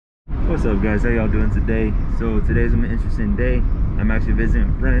What's up, guys? How y'all doing today? So today's an interesting day. I'm actually visiting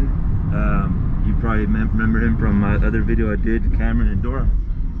a friend. You probably remember him from my other video I did, Cameron and Dora.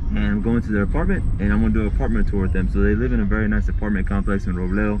 And I'm going to their apartment and I'm gonna do an apartment tour with them. So they live in a very nice apartment complex in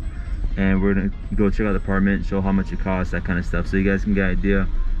Robledo, and we're gonna go check out the apartment, show how much it costs, that kind of stuff, so you guys can get an idea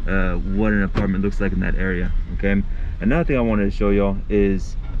what an apartment looks like in that area. Okay, another thing I wanted to show y'all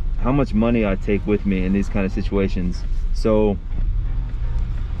is how much money I take with me in these kind of situations. So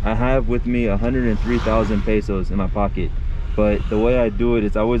I have with me 103,000 pesos in my pocket, but the way I do it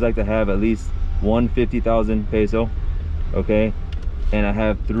is I always like to have at least 150,000 peso, okay, and I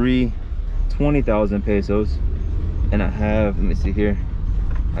have 20,000 pesos, and I have, let me see here,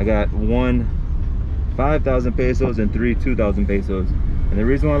 I got 5,000 pesos and 2,000 pesos. And the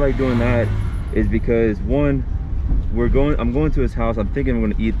reason why I like doing that is because, one, I'm going to his house. I'm thinking I'm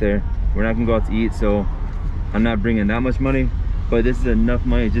going to eat there. We're not going to go out to eat, so I'm not bringing that much money, but this is enough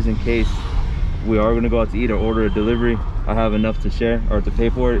money just in case we are going to go out to eat or order a delivery. I have enough to share or to pay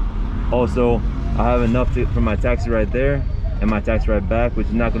for it. Also, I have enough for my taxi ride there and my taxi ride back, which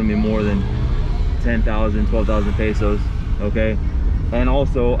is not going to be more than 10,000, 12,000 pesos, okay? And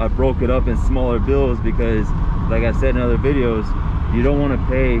also, I broke it up in smaller bills because, like I said in other videos, you don't want to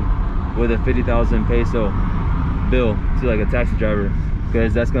pay with a 50,000 peso bill to like a taxi driver,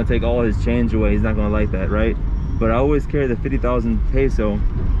 because that's going to take all his change away. He's not going to like that, right? But I always carry the 50,000 peso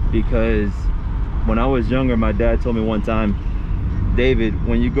because when I was younger, my dad told me one time, David,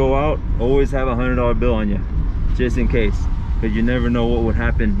 when you go out, always have a $100 bill on you, just in case, because you never know what would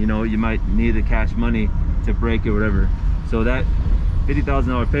happen. You know, you might need the cash money to break it, whatever. So that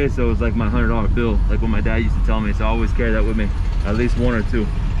 $50,000 peso is like my $100 bill, like what my dad used to tell me. So I always carry that with me, at least one or two.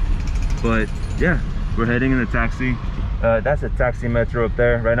 But yeah, we're heading in the taxi. That's a taxi metro up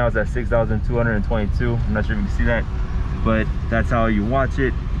there. Right now it's at 6,222. I'm not sure if you can see that, but that's how you watch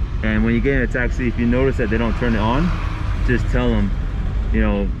it. And when you get in a taxi, if you notice that they don't turn it on, just tell them, you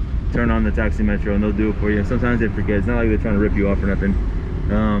know, turn on the taxi metro, and they'll do it for you. Sometimes they forget. It's not like they're trying to rip you off or nothing.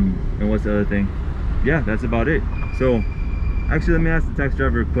 And what's the other thing? Yeah, that's about it. So actually, let me ask the taxi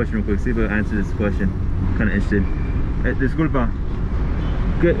driver a question real quick, see if he'll answer this question. I'm kind of interested. Disculpa,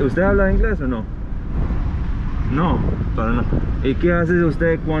 ¿usted habla inglés o no? No, para nada. ¿Y qué hace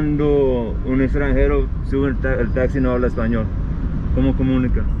usted cuando un extranjero sube el taxi y no habla español? ¿Cómo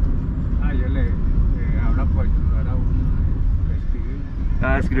comunica? Yo le hablo por ayudar a uno a escribir.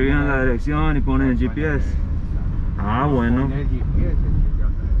 Escribir en la dirección y ponen el GPS. Bueno. Pone el GPS,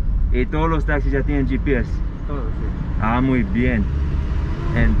 ¿Y todos los taxis ya tienen GPS? todo, sí. Muy bien.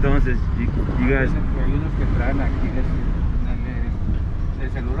 Entonces, you guys... Hay unos que traen aquí de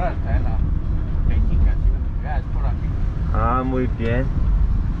celular, traen la indicación. Ya, es por aquí. Muy bien.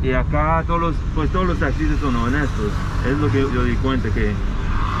 Y acá todos los taxistas son honestos. Es lo que yo di cuenta, que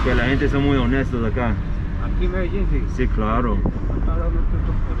la gente son muy honestos acá. Aquí en Medellín, sí. Sí, claro. Ahora no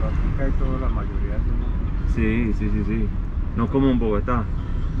tanto, pero aquí cae toda la mayoría son. Sí. No como en Bogotá.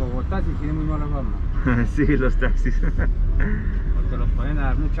 Bogotá sí tiene muy mala fama. Sí, los taxis. Porque los pueden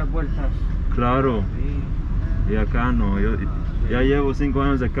dar muchas vueltas. Claro. Sí. Y acá no. Yo ya llevo 5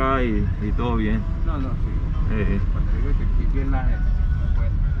 años acá y todo bien. No, sí. Cuando digo que aquí bien la gente,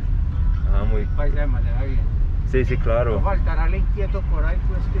 bueno. Muy Paisa de manera bien. Sí, claro. No faltará el inquieto por ahí,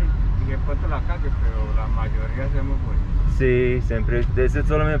 pues que de pronto la calle, pero la mayoría hacemos buenos. Sí, siempre. Eso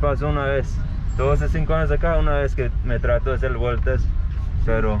solo me pasó una vez. Todos esos 5 años acá, una vez que me trató de hacer vueltas,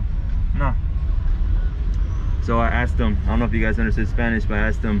 pero no. So I asked him, I don't know if you guys understood Spanish, but I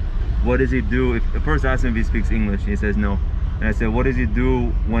asked him, what does he do? First I asked him if he speaks English, he says no. And I said, what does he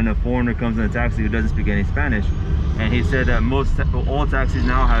do when a foreigner comes in a taxi who doesn't speak any Spanish? And he said that all taxis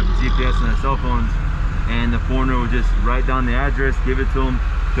now have GPS on their cell phones, and the foreigner will just write down the address, give it to him,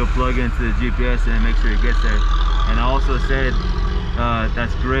 he'll plug into the GPS and make sure he gets there. And I also said,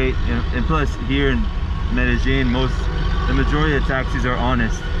 that's great. And plus here in Medellin, the majority of taxis are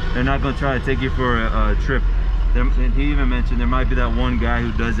honest. They're not going to try to take you for a trip. And he even mentioned there might be that one guy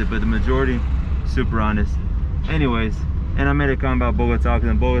who does it, but the majority, super honest. Anyways, and I made a comment about Bogotá, because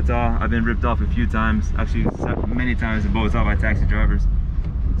in Bogotá, I've been ripped off a few times, actually many times in Bogotá by taxi drivers.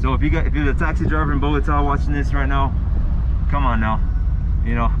 So if you're a taxi driver in Bogotá watching this right now, come on now,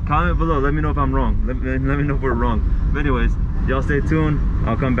 you know, comment below, let me know if I'm wrong, let me know if we're wrong. But anyways, y'all stay tuned.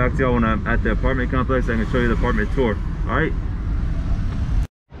 I'll come back to y'all when I'm at the apartment complex. I can show you the apartment tour. All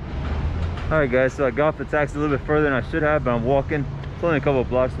right guys, so I got off the taxi a little bit further than I should have, but I'm walking. It's only a couple of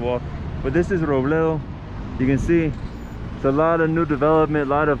blocks to walk, but this is Robledo. You can see it's a lot of new development, a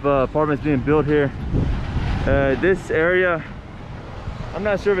lot of apartments being built here. This area, I'm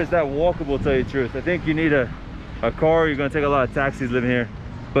not sure if it's that walkable, to tell you the truth. I think you need a car. You're gonna take a lot of taxis living here.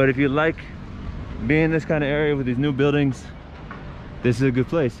 But if you like being in this kind of area with these new buildings, this is a good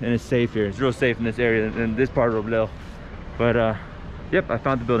place, and it's safe here. It's real safe in this area, in this part of Robledo. But yep, I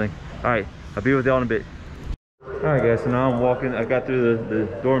found the building. All right, I'll be with y'all in a bit. All right, guys, so now I'm walking. I got through the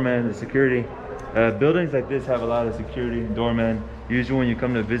doorman, the security. Buildings like this have a lot of security, doorman. Usually when you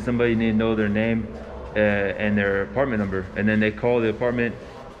come to visit somebody, you need to know their name and their apartment number. And then they call the apartment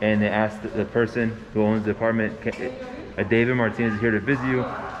and they ask the person who owns the apartment, David Martinez is here to visit you.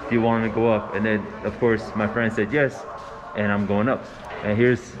 Do you want to go up? And then, of course, my friend said yes, and I'm going up. And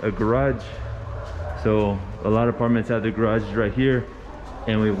here's a garage. So a lot of apartments have their garages right here.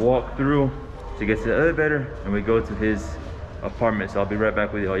 And we walk through to get to the elevator, and we go to his apartment. So I'll be right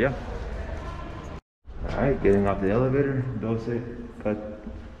back with you all, yeah? All right, getting off the elevator. Dose, got,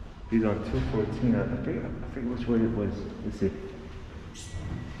 he's on 214. I forget which way it was. Let's see.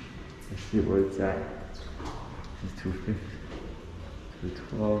 Let's see where it's at. It's 250,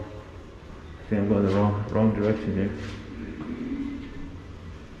 212. I think I'm going the wrong direction here.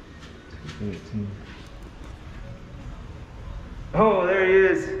 213. Oh, there he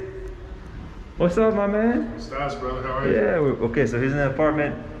is. What's up, my man? What's up, brother? How are you? Yeah, okay, so he's in the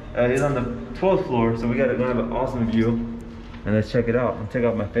apartment. He's on the 12th floor, so we're gonna have an awesome view. And let's check it out. I'll take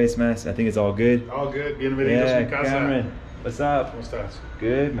off my face mask. I think it's all good. All good. Bienvenidos Yeah, a mi casa. Cameron, what's up? ¿Cómo estás?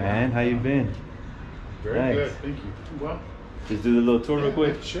 Good, man. How you been? Very Nice. good. Thank you. Well, Just do the little tour real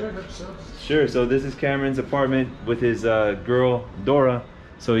quick. Sure. Sure, so this is Cameron's apartment with his girl, Dora.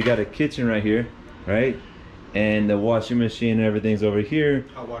 So we got a kitchen right here, right? And the washing machine and everything's over here.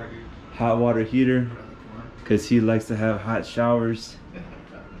 Hot water heater. Hot water heater, Around the corner. because he likes to have hot showers.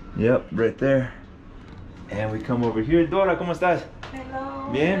 Yep, right there. And we come over here. Dora, ¿cómo estás? Hello.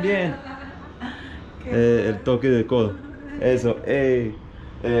 Bien, bien. El toque de codo. Eso, hey.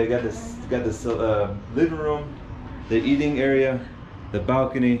 Got this living room, the eating area, the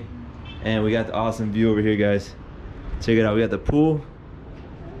balcony, and we got the awesome view over here, guys. Check it out. We got the pool,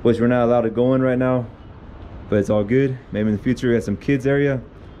 which we're not allowed to go in right now, but it's all good. Maybe in the future. We got some kids area,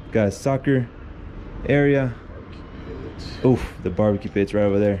 got a soccer area. Oof, the barbecue pit's right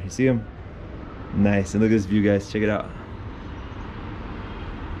over there. You see them? Nice. And look at this view, guys. Check it out.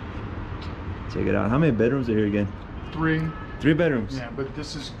 Check it out. How many bedrooms are here again? 3. 3 bedrooms. Yeah, but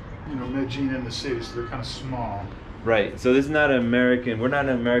this is, Medellin in the city, so they're kind of small. Right. So this is not American. We're not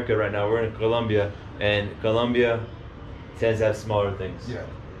in America right now. We're in Colombia, and Colombia tends to have smaller things. Yeah.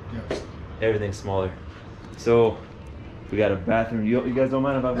 Everything's smaller. So we got a bathroom. You guys don't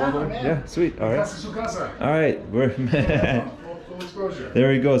mind if I walk over? man. Yeah, sweet. All right. Casa su casa. All right. We're Full exposure. there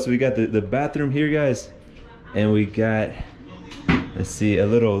we go. So we got the bathroom here, guys, and we got, let's see, a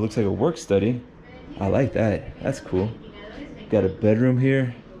little, looks like a work study. I like that. That's cool. Got a bedroom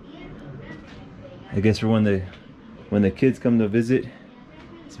here. I guess for when the kids come to visit.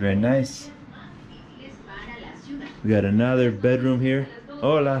 It's very nice. We got another bedroom here.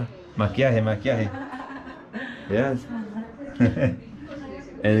 Hola. Maquillaje. Yes.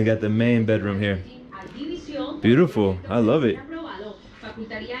 And we got the main bedroom here. Beautiful. I love it.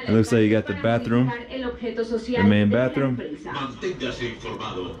 It looks like you got the bathroom, the main bathroom.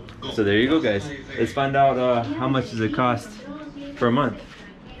 So there you go, guys. Let's find out how much does it cost per month.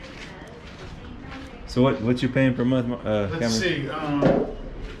 So what you paying per month, Cameron? Let's see.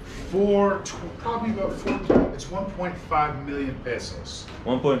 Probably about 4. It's 1.5 million pesos.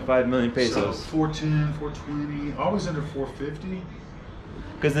 1.5 million pesos. So 410, 420, always under 450.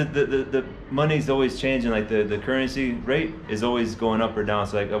 Because the money's always changing, like the currency rate is always going up or down.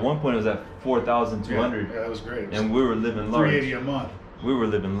 So like at one point it was at 4,200. Yeah, that was great. And we were living large. 380 a month. We were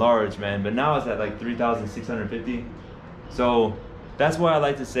living large, man. But now it's at like 3,650. So that's why I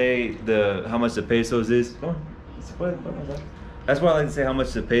like to say how much the pesos is. Come on. That's why I like to say how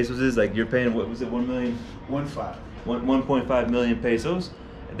much the pesos is. Like you're paying, what was it, 1 million? 1.5 million pesos.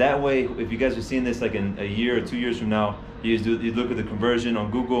 That way, if you guys are seeing this like in a year or 2 years from now, you look at the conversion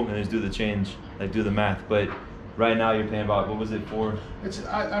on Google and just do the change, like do the math. But right now you're paying about, what was it, It's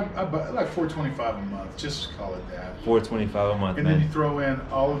I like 425 a month. Just call it that. 425 a month, and man. then you throw in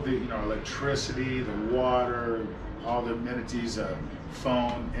all of the electricity, the water, all the amenities,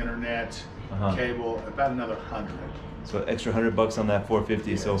 phone, internet, cable, about another 100. So extra $100 on that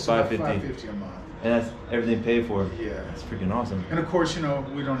 450, so 550. 550 a month. And that's everything paid for. Yeah. That's freaking awesome. And of course, we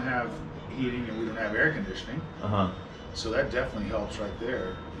don't have heating and we don't have air conditioning. So that definitely helps right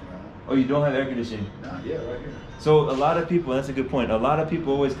there. Oh, you don't have air conditioning? Right here. So a lot of people, that's a good point. A lot of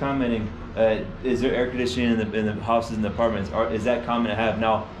people always commenting, is there air conditioning in the houses and the apartments? Is that common to have?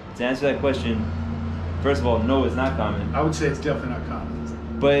 Now, to answer that question, first of all, no, it's not common. I would say it's definitely not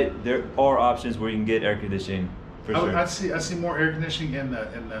common. But there are options where you can get air conditioning. For sure. I'd see more air conditioning in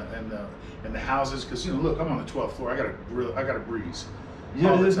the houses because look, I'm on the 12th floor. I got a breeze.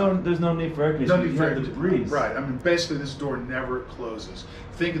 Yeah, there's no need for air conditioning. No need for the breeze. Right. I mean, basically, this door never closes.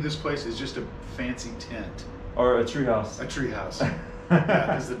 Think of this place as just a fancy tent or a treehouse. A treehouse. Yeah,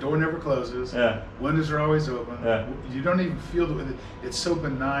 because the door never closes. Yeah. Windows are always open. Yeah. You don't even feel it's so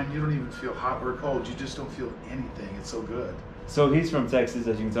benign. You don't even feel hot or cold. You just don't feel anything. It's so good. So he's from Texas,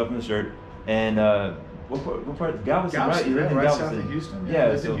 as you can tell from the shirt, and what part? Galveston, right? You live in right Galveston. south of Houston. Yeah,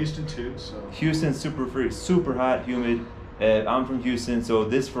 I lived in Houston too. So Houston's super hot, humid. I'm from Houston, so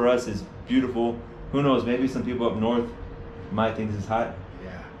this for us is beautiful. Who knows? Maybe some people up north might think this is hot.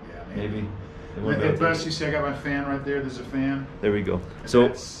 Yeah, maybe. Plus, you see, I got my fan right there. There's a fan. There we go.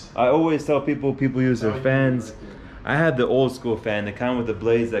 So I always tell people use their fans. I have the old school fan, the kind with the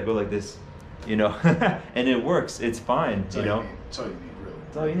blades that go like this, and it works. It's fine, That's all you need. That's all you need, really.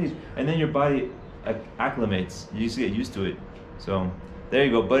 That's all you need. And then your body acclimates. You just get used to it. So there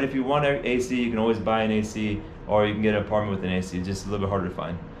you go. But if you want AC, you can always buy an AC, or you can get an apartment with an AC. It's just a little bit harder to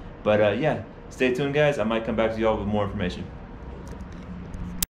find. But yeah, stay tuned, guys. I might come back to y'all with more information.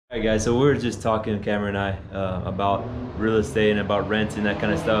 All right, guys, so we were just talking, Cameron and I, about real estate and about rent and that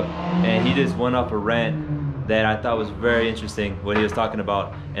kind of stuff. And he just went off a rant that I thought was very interesting, what he was talking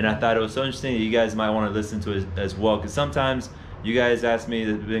about. And I thought it was so interesting that you guys might want to listen to it as well. Because sometimes you guys ask me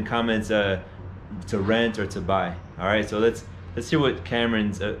in comments to rent or to buy. All right, so let's hear what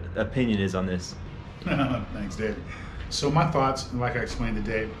Cameron's opinion is on this. Thanks, Dave. So my thoughts, like I explained to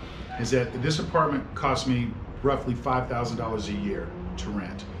Dave, is that this apartment cost me roughly $5,000 a year to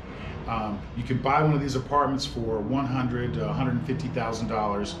rent. You can buy one of these apartments for $100,000 to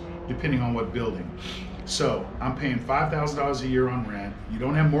 $150,000, depending on what building. So I'm paying $5,000 a year on rent. You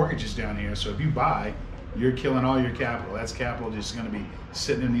don't have mortgages down here, so if you buy, you're killing all your capital. That's capital just going to be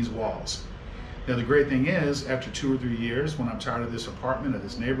sitting in these walls. Now the great thing is, after 2 or 3 years, when I'm tired of this apartment, of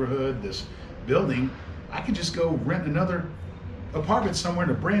this neighborhood, this building, I can just go rent another apartment somewhere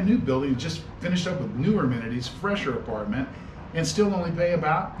in a brand new building, just finished up with newer amenities, fresher apartment, and still only pay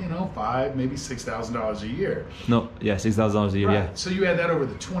about, $5,000, maybe $6,000 a year. No, yeah, $6,000 a year, right. Yeah. So you add that over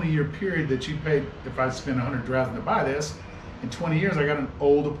the 20-year period that you paid. If I spend $100,000 to buy this, in 20 years I got an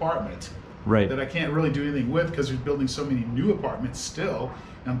old apartment, right, that I can't really do anything with because we're building so many new apartments still,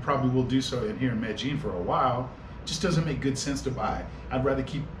 and probably will do so in here in Medellin for a while. Just doesn't make good sense to buy. I'd rather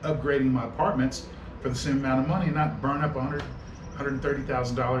keep upgrading my apartments for the same amount of money and not burn up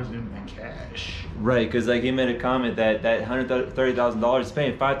 $130,000 in cash. Right, because like he made a comment that $130,000 is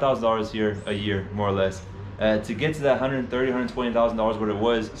paying $5,000 here a year, more or less. To get to that $120,000, what it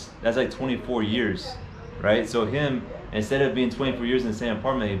was, that's like 24 years, right? So him, instead of being 24 years in the same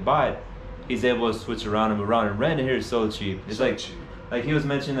apartment he bought, he's able to switch around and move around. And rent here is so cheap. It's so cheap. Like he was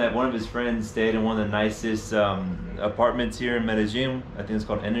mentioning that one of his friends stayed in one of the nicest apartments here in Medellin. I think it's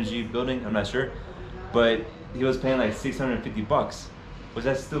called Energy Building. I'm not sure, but he was paying like $650, which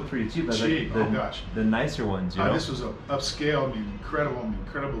that's still pretty cheap. That's cheap. Like oh gosh. The nicer ones, you know. This was upscale,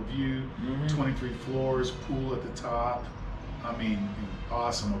 incredible view, 23 floors, pool at the top. I mean,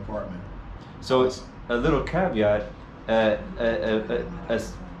 awesome apartment. So awesome. A little caveat. A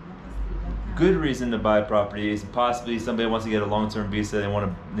good reason to buy a property is possibly somebody wants to get a long-term visa. They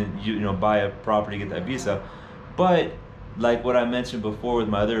want to buy a property, get that visa. But like what I mentioned before with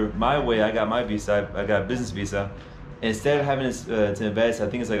my way, I got my visa. I got a business visa. Instead of having to invest, I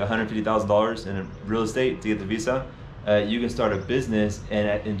think it's like $150,000 in real estate to get the visa. You can start a business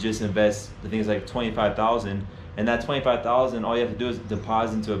and just invest. I think it's like $25,000, and that $25,000, all you have to do is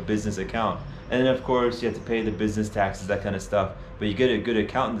deposit into a business account. And then of course you have to pay the business taxes, that kind of stuff. But you get a good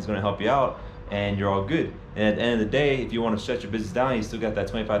accountant that's going to help you out, and you're all good. And at the end of the day, if you want to shut your business down, you still got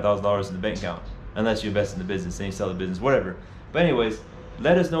that $25,000 in the bank account, unless you invest in the business and you sell the business, whatever. But anyways,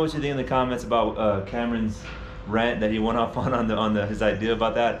 let us know what you think in the comments about Cameron's rant that he went off on his idea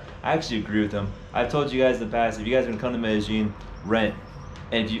about that. I actually agree with him. I've told you guys in the past, if you guys are gonna come to Medellin, rent.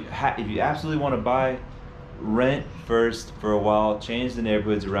 And if you absolutely want to buy, rent first for a while, change the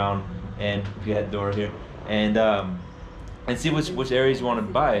neighborhoods around, and if you had Dora here, and see which areas you want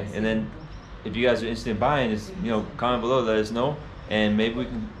to buy. And then if you guys are interested in buying, just comment below, let us know, and maybe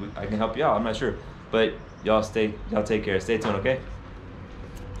I can help you out. I'm not sure, but y'all take care. Stay tuned, okay?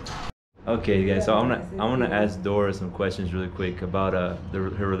 Okay, guys. So I'm gonna ask Dora some questions really quick about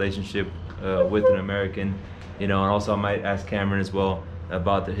her relationship with an American, and also I might ask Cameron as well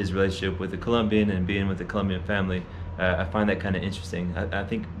about his relationship with the Colombian and being with the Colombian family. I find that kind of interesting. I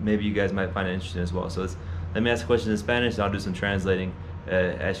think maybe you guys might find it interesting as well. So let me ask questions in Spanish, and I'll do some translating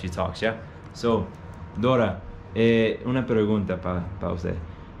as she talks. Yeah. So, Dora, una pregunta para usted.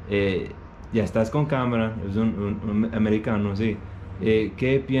 ya estás con Cameron, es un americano, sí.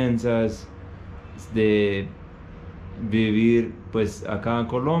 ¿Qué piensas de vivir pues acá en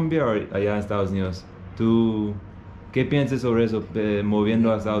Colombia o allá en Estados Unidos? ¿Tú qué piensas sobre eso?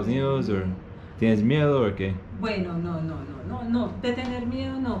 ¿Moviendo a Estados Unidos o tienes miedo o qué? Bueno, no, de tener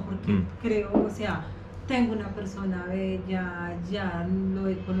miedo no, porque creo, o sea, tengo una persona bella, ya lo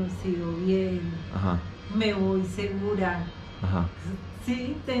he conocido bien, Ajá, me voy segura, ajá,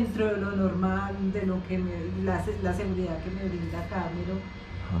 sí, dentro de lo normal, de lo que la seguridad que me brinda Cameron,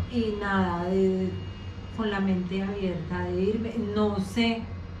 ajá. y nada, con la mente abierta de irme, no sé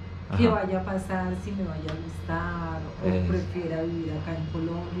qué Ajá. vaya a pasar, si me vaya a gustar o prefiera vivir acá en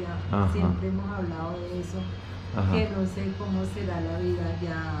Colombia, Ajá. siempre hemos hablado de eso. Ajá. Que no sé cómo será la vida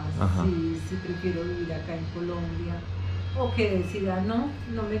ya, Ajá. si prefiero vivir acá en Colombia o que decida no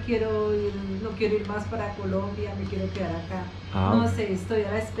me quiero ir, no quiero ir más para Colombia, me quiero quedar acá. No sé, estoy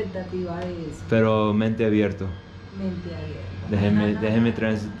a la expectativa de eso. Pero mente abierto. Mente abierta. Déjeme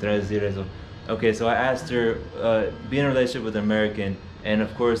traducir eso. Okay, so I asked her, be in a relationship with an American, and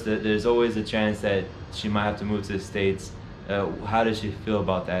of course there's always a chance that she might have to move to the States. How does she feel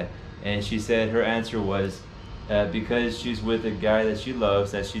about that? And she said her answer was, because she's with a guy that she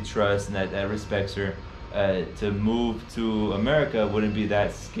loves, that she trusts, and that respects her, to move to America wouldn't be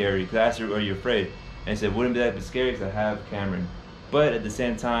that scary. Because I asked her, are you afraid? And she said, wouldn't be that scary because I have Cameron. But at the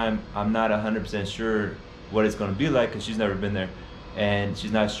same time, I'm not 100% sure what it's going to be like because she's never been there. And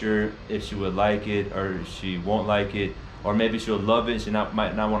she's not sure if she would like it or she won't like it. Or maybe she'll love it, she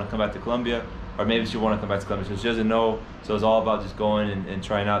might not want to come back to Colombia. Or maybe she'll want to come back to Colombia. So she doesn't know. So it's all about just going and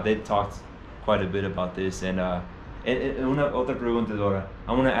trying out. They talked quite a bit about this. And una otra pregunta, Dora.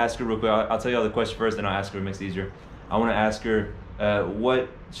 I want to ask her real quick. I'll tell you all the question first, and I'll ask her. It makes it easier. I want to ask her what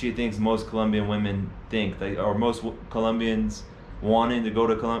she thinks most Colombian women think, like, or most Colombians wanting to go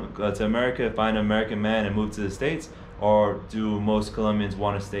to America, find an American man, and move to the States, or do most Colombians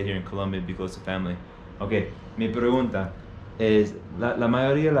want to stay here in Colombia and be close to family? Okay, mi pregunta es, la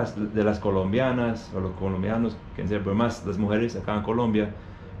mayoría de las colombianas, o los colombianos, que sea, pero más las mujeres acá en Colombia,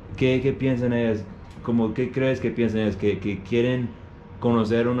 ¿qué piensan ellas? Como, ¿qué crees que piensan ellas? ¿Que quieren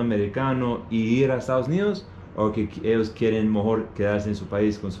conocer a un americano y ir a Estados Unidos? ¿O que ellos quieren mejor quedarse en su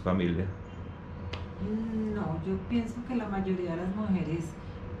país con su familia? No, yo pienso que la mayoría de las mujeres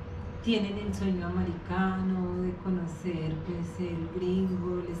tienen el sueño americano de conocer pues el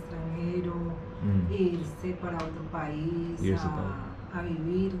gringo, el extranjero, irse para otro país, a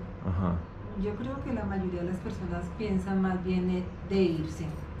vivir. Ajá. Yo creo que la mayoría de las personas piensan más bien de irse.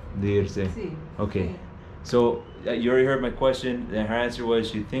 De irse. Sí. Okay. Sí. So you already heard my question, and her answer was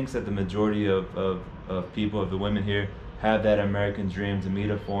she thinks that the majority of people, of the women here, have that American dream to meet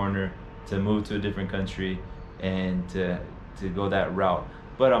a foreigner, to move to a different country, and to go that route.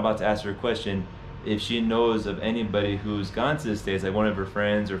 But I'm about to ask her a question. If she knows of anybody who's gone to the States, like one of her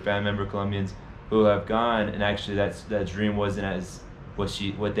friends or family member Colombians who have gone, and actually that dream wasn't as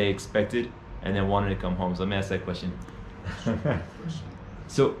what they expected, and then wanted to come home. So let me ask that question.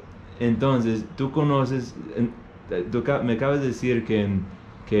 So, entonces, tú conoces, me acabas de decir que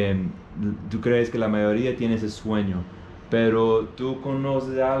tú crees que la mayoría tiene ese sueño, pero tú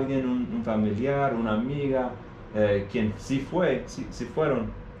conoces a alguien, un familiar, una amiga, quien sí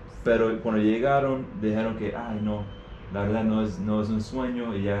fueron, pero cuando llegaron dijeron que, ay no, la verdad no es un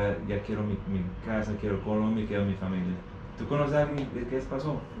sueño, y ya quiero mi casa, quiero Colombia, quiero mi familia. ¿Tú conoces a alguien que eso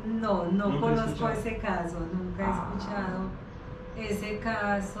pasó? No conozco ese caso, nunca he escuchado ese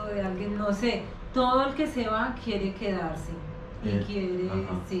caso de alguien, no sé, todo el que se va quiere quedarse y quiere,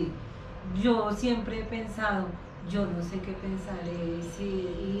 sí. Yo siempre he pensado, yo no sé qué pensaré,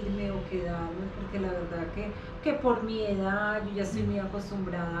 si irme o quedarme, porque la verdad que por mi edad yo ya estoy muy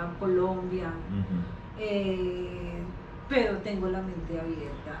acostumbrada a Colombia, pero tengo la mente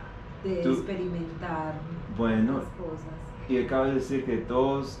abierta de experimentar las cosas. Y acabas de decir que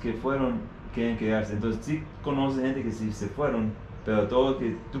todos que fueron quieren quedarse, entonces sí conoces gente que sí se fueron, pero todos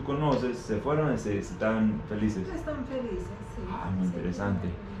que tú conoces se fueron y se están felices. Están felices, sí. Muy interesante.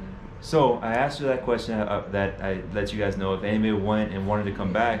 So I asked her that question that I let you guys know if anybody went and wanted to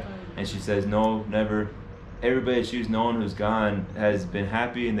come back, and she says no, never. Everybody she's known who's gone has been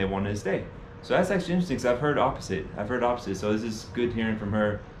happy and they wanted to stay. So that's actually interesting because I've heard opposite. So this is good hearing from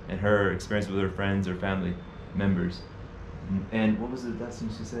her and her experience with her friends or family members. And what was the last thing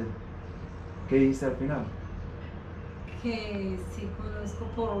she said? ¿Qué dijiste al final? Que sí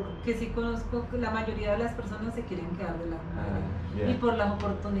conozco que la mayoría de las personas se quieren quedar de la manera y por las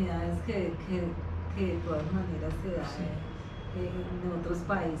oportunidades que de todas maneras se dan en otros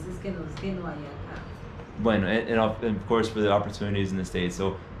países que no hay acá. bueno, and of course for the opportunities in the States.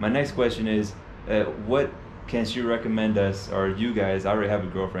 So my next question is, what can she recommend us, or you guys, I already have a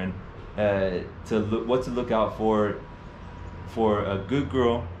girlfriend, what to look out for a good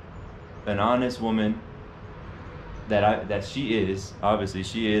girl, an honest woman, that she is, obviously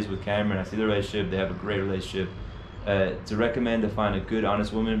she is with Cameron. I see the relationship, they have a great relationship. To recommend to find a good,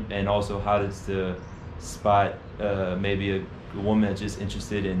 honest woman, and also how to spot maybe a woman that's just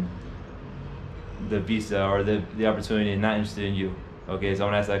interested in the visa or the opportunity and not interested in you. Okay, so I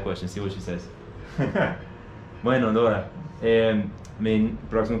want to ask that question, see what she says. Bueno, Dora, mi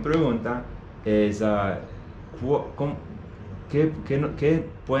próxima pregunta es, ¿qué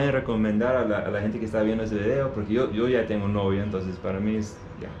pueden recomendar a la gente que está viendo ese video? Porque yo ya tengo un novio, entonces para mí es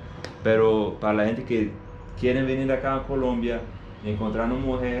ya. Pero para la gente que quieren venir acá a Colombia y encontrar una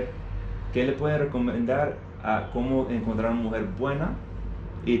mujer, ¿qué le pueden recomendar a cómo encontrar una mujer buena?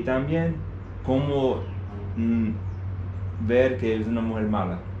 Y también cómo ver que es una mujer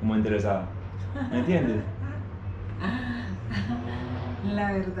mala, como interesada. ¿Me entiendes?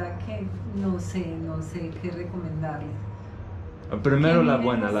 La verdad que no sé qué recomendarles. Primero la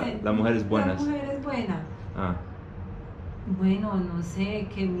buena, las mujeres buenas. Las mujeres buenas. Ah. Bueno, no sé,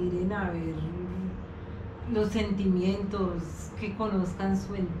 que miren a ver los sentimientos, que conozcan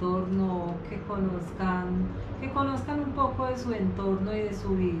su entorno, que conozcan un poco de su entorno y de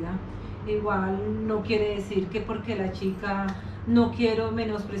su vida. Igual no quiere decir que porque la chica, no quiero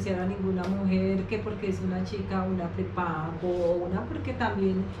menospreciar a ninguna mujer, que porque es una chica, una prepago o una, porque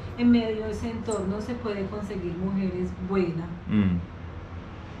también en medio de ese entorno se puede conseguir mujeres buenas,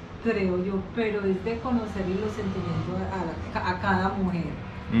 creo yo, pero es de conocer los sentimientos a cada mujer,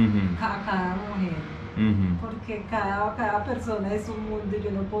 a cada mujer. Porque cada persona es un mundo y yo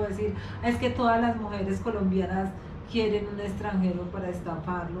no puedo decir, es que todas las mujeres colombianas quieren un extranjero para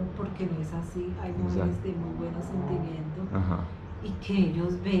estafarlo, porque no es así. Hay mujeres de muy buenos sentimientos. Y que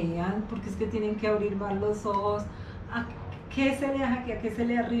ellos vean, porque es que tienen que abrir más los ojos a qué se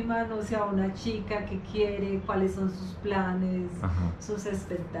le arrima, no sé, a una chica que quiere, cuáles son sus planes, sus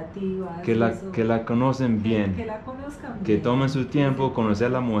expectativas, que la conocen bien, que la conozcan bien, que tomen su tiempo, conocer a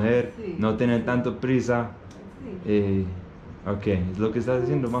la mujer, no tener tanto prisa. Ok, es lo que estás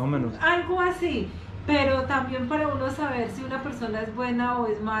diciendo más o menos. Algo así. Pero también para uno saber si una persona es buena o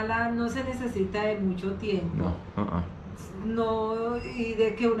es mala, no se necesita de mucho tiempo. No, y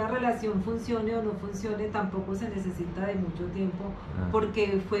de que una relación funcione o no funcione tampoco se necesita de mucho tiempo,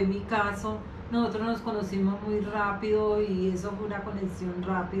 porque fue mi caso. Nosotros nos conocimos muy rápido y eso fue una conexión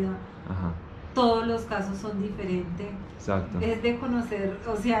rápida. Todos los casos son diferentes. Exacto. Es de conocer,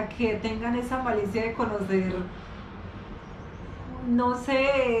 o sea, que tengan esa malicia de conocer, no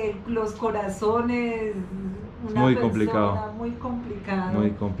sé, los corazones. Muy complicado. Muy complicado.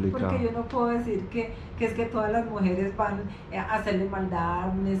 Muy complicado. Porque yo no puedo decir que es que todas las mujeres van a hacerle maldad a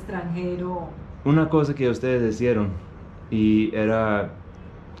un extranjero. Una cosa que ustedes hicieron, y era,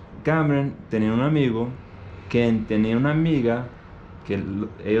 Cameron tenía un amigo que tenía una amiga que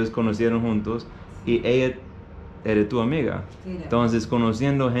ellos conocieron juntos, y ella era tu amiga. Entonces,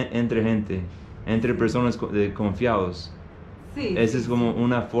 conociendo entre personas confiados. Sí, esa es como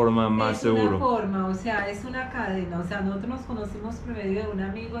una forma más segura. Es una forma, o sea, es una cadena. O sea, nosotros nos conocimos por medio de un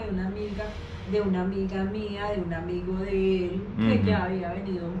amigo, de una amiga, de una amiga mía, de un amigo de él, que ya había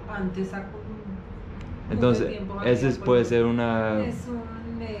venido antes a... Entonces, ese puede ser un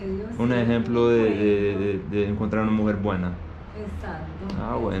ejemplo de encontrar una mujer buena.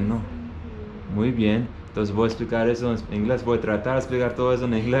 Exacto. Bueno. Muy bien. Entonces voy a explicar eso en inglés. Voy a tratar de explicar todo eso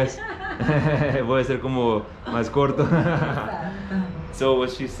en inglés. Voy a ser como más corto. So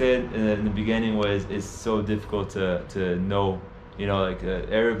what she said in the beginning was, it's so difficult to know, you know, like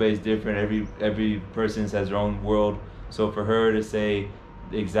everybody's different. Every person has their own world. So for her to say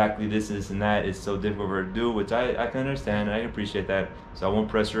exactly this and that is so difficult for her to do, which I can understand and I appreciate that. So I won't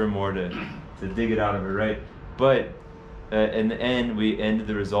pressure her more to dig it out of her, right? But in the end, we ended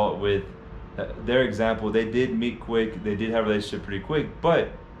the result with their example. They did meet quick. They did have a relationship pretty quick. But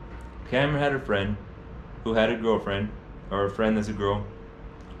Cameron had a friend who had a girlfriend, or a friend that's a girl,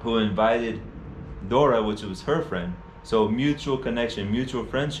 who invited Dora, which was her friend. So mutual connection, mutual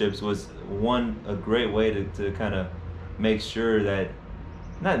friendships was a great way to kind of make sure that,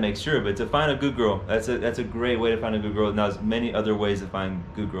 not make sure, but to find a good girl. That's a great way to find a good girl. Now there's many other ways to find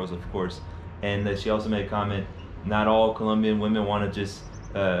good girls, of course. And she also made a comment, not all Colombian women want to just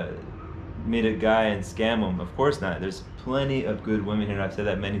meet a guy and scam him. Of course not. There's plenty of good women here, and I've said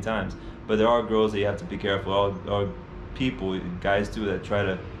that many times. But there are girls that you have to be careful. All people, guys too, that try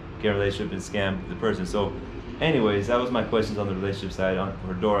to get a relationship and scam the person. So anyways, that was my questions on the relationship side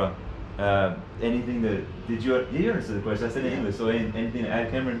for Dora. Anything that you understood the question? I said in English. So anything to add,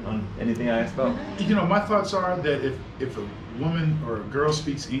 Cameron, on anything I asked about? You know, my thoughts are that if a woman or a girl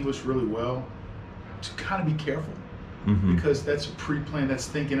speaks English really well, to kind of be careful, because that's a pre-plan. That's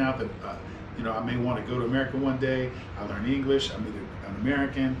thinking out that you know, I may want to go to America one day. I learn English. I meet an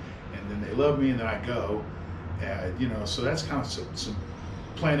American, and then they love me, and then I go. You know, so that's kind of some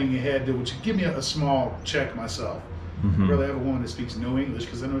planning ahead, which would give me a small check myself. I'd rather have a woman that speaks no English,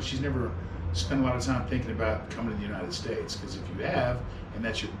 because I know she's never spent a lot of time thinking about coming to the United States. Because if you have, and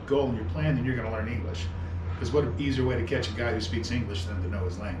that's your goal and your plan, then you're going to learn English. Because what easier way to catch a guy who speaks English than to know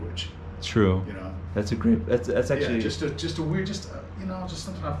his language? True. You know, that's a great. That's actually just a weird, you know, just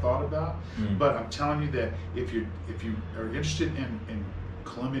something I've thought about. But I'm telling you that if you are interested in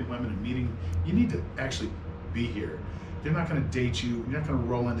Colombian women and meeting, you need to actually be here. They're not going to date you. You're not going to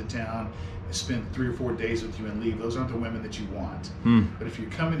roll into town and spend 3 or 4 days with you and leave. Those aren't the women that you want. But if you're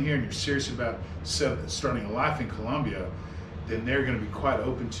coming here and you're serious about starting a life in Colombia, then they're going to be quite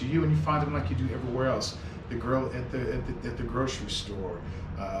open to you, and you find them like you do everywhere else. The girl at the grocery store,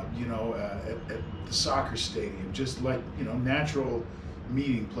 you know, at the soccer stadium, just like, you know, natural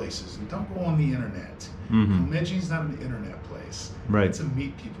meeting places. And don't go on the internet. Medellin's not an internet place. Right. It's a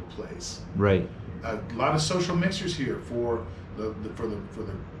meet people place. Right. A lot of social mixers here for the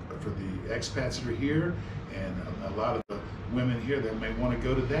expats that are here, and a lot of the women here that may want to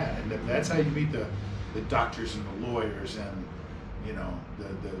go to that. And that's how you meet the doctors and the lawyers and, you know,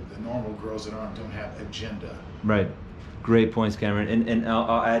 the normal girls that don't have agenda. Right. Great points, Cameron. And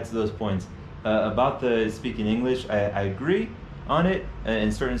I'll add to those points. About the speaking English, I agree on it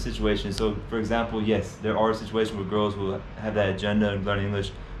in certain situations. So, for example, yes, there are situations where girls will have that agenda and learn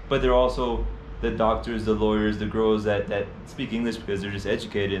English, but there are also the doctors, the lawyers, the girls that speak English because they're just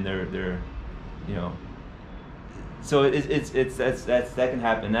educated and they're you know. So that can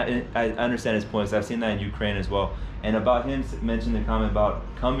happen. I understand his points. I've seen that in Ukraine as well. And about him mentioning the comment about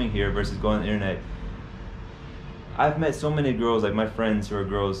coming here versus going on the internet, I've met so many girls, like my friends who are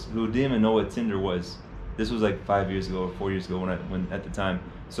girls, who didn't even know what Tinder was. This was like 5 years ago or 4 years ago when at the time.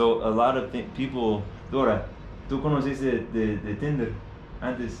 So a lot of people. Dora, ¿tú conociste de Tinder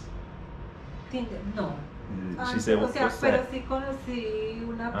antes? Tinder, no. She said, o sea, what's pero that? sí conocí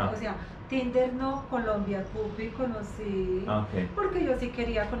o sea, Tinder no, Colombia Cupid conocí, porque yo sí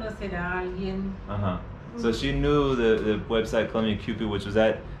quería conocer a alguien. So she knew the website Colombian Cupid, which was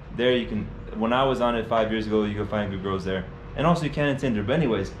there you can, when I was on it 5 years ago, you could find good girls there. And also you can in Tinder. But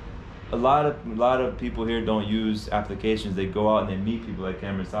anyways, a lot of people here don't use applications. They go out and they meet people like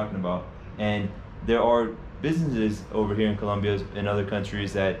Cameron's talking about. And there are businesses over here in Colombia and other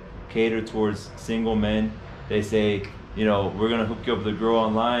countries that cater towards single men. They say, you know, we're gonna hook you up with a girl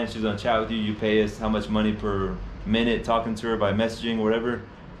online, she's gonna chat with you, you pay us how much money per minute talking to her by messaging or whatever.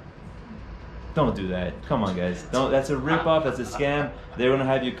 Don't do that. Come on, guys. Don't. That's a ripoff. That's a scam. They're gonna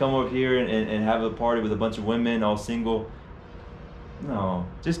have you come over here and have a party with a bunch of women, all single. No,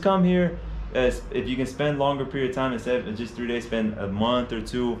 just come here. If you can spend longer period of time instead of just 3 days, spend a month or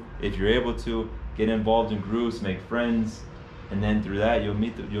two if you're able to. Get involved in groups, make friends, and then through that you'll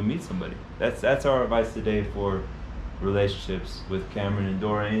meet somebody. That's our advice today for relationships with Cameron and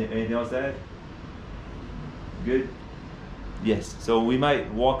Dora. Anything else to add? Good. Yes. So we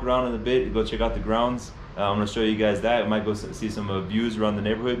might walk around in a bit, go check out the grounds. I'm gonna show you guys that. We might go see some views around the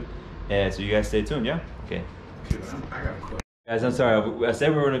neighborhood. So you guys stay tuned. Yeah. Okay. I got a question. Guys, I'm sorry. I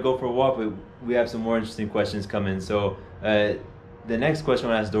said we were gonna go for a walk, but we have some more interesting questions coming. So the next question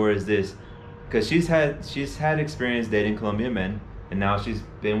I want to ask Dora is this. Because she's had experience dating Colombian men, and now she's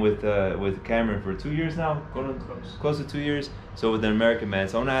been with Cameron for 2 years now, close to 2 years. So with an American man.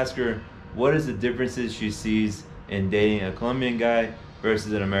 So I want to ask her, what is the differences she sees in dating a Colombian guy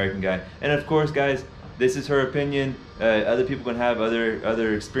versus an American guy? And of course, guys, this is her opinion. Other people can have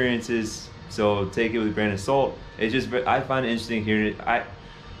other experiences, so take it with a grain of salt. It's just I find it interesting hearing it.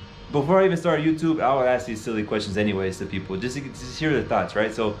 Before I even start YouTube, I would ask these silly questions anyways to people, just to hear their thoughts,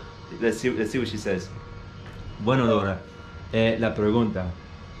 right? So. Let's see what she says. Bueno, Dora, la pregunta.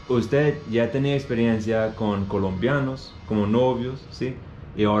 Usted ya tenía experiencia con colombianos como novios, ¿sí?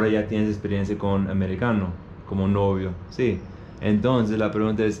 Y ahora ya tienes experiencia con americano como novio, ¿sí? Entonces la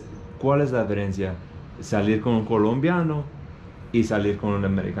pregunta es, ¿cuál es la diferencia? Salir con un colombiano y salir con un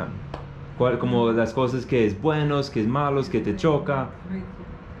americano. Como las cosas que es buenos, que es malos, que te choca.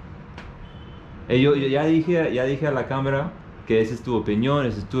 Yo ya dije a la cámara que esa es tu opinión,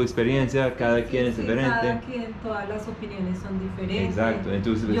 esa es tu experiencia, cada quien es diferente. Cada quien, todas las opiniones son diferentes. Exacto, en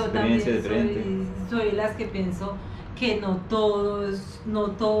tu experiencia es diferente. Soy las que pienso que no todo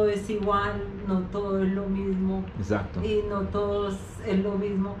es igual, no todo es lo mismo. Exacto. Y no todo es lo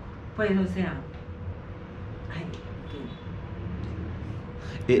mismo, Pues, o sea, ay,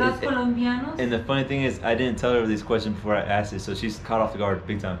 los colombianos. And the funny thing is, I didn't tell her this question before I asked it, so she's caught off the guard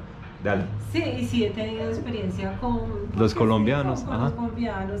big time. Dale. Sí, y sí he tenido experiencia con Los colombianos, sí, con ajá. los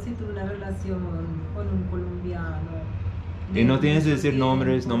colombianos, y tuve una relación con un colombiano. Y no tienes que mucho decir tiempo.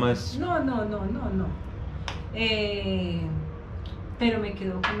 nombres, nomás. No. Pero me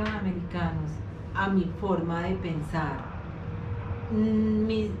quedo con los americanos, a mi forma de pensar.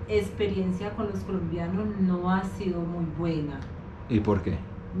 Mi experiencia con los colombianos no ha sido muy buena. ¿Y por qué?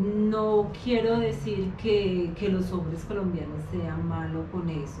 No quiero decir que los hombres colombianos sean malos con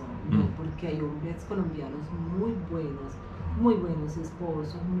eso, no, porque hay hombres colombianos muy buenos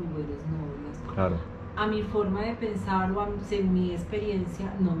esposos, muy buenos novios. Claro. A mi forma de pensar, o en mi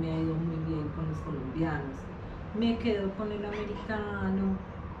experiencia, no me ha ido muy bien con los colombianos. Me quedo con el americano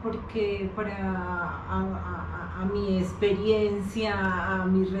porque a mi experiencia, a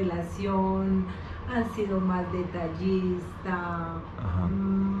mi relación, han sido más detallista,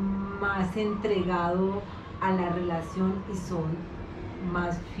 más entregado a la relación y son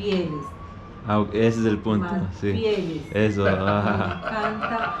más fieles. Ah, ese es el punto, Más sí. fieles. Eso. Me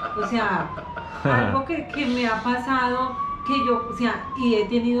encanta, o sea, algo que me ha pasado, que yo, o sea, y he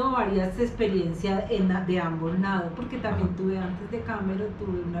tenido varias experiencias de ambos lados, porque también tuve, antes de Cameron,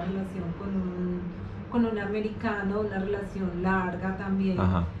 tuve una relación con un americano, una relación larga también.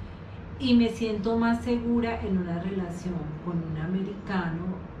 Ajá. Y me siento más segura en una relación con un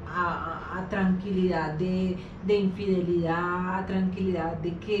americano, a tranquilidad de infidelidad, a tranquilidad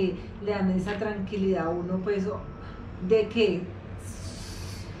de que le dan esa tranquilidad a uno, pues, de que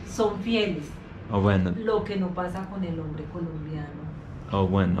son fieles. Oh, bueno. Lo que no pasa con el hombre colombiano. Oh,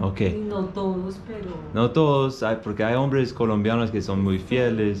 bueno, ok. Y no todos, pero... No todos, porque hay hombres colombianos que son muy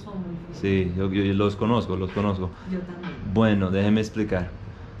fieles. Son muy fieles. Sí, yo los conozco. Yo también. Bueno, déjeme explicar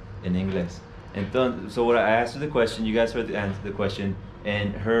en inglés. Entonces, so what I asked her the question, you guys heard the question,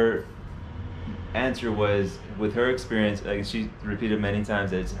 and her answer was, with her experience, like she repeated many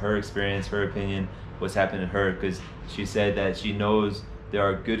times that it's her experience, her opinion, what's happened to her, because she said that she knows there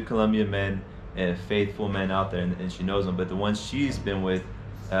are good Colombian men and faithful men out there, and she knows them, but the ones she's been with,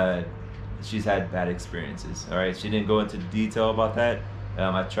 she's had bad experiences. All right, she didn't go into detail about that.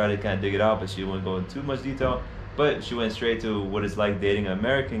 I tried to kind of dig it out, but she wouldn't go into too much detail. But she went straight to what it's like dating an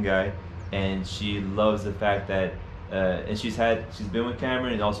American guy, and she loves the fact that, and she's been with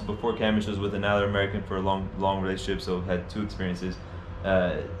Cameron, and also before Cameron, she was with another American for a long relationship, so had two experiences.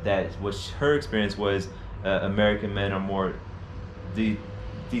 Her experience was, American men are more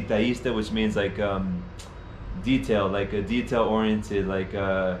detallista, which means like detail, like a detail oriented, like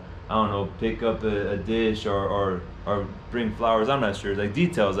I don't know, pick up a dish or bring flowers. I'm not sure, like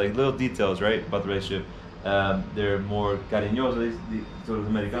details, like little details, right, about the relationship. They're more cariñosos, so los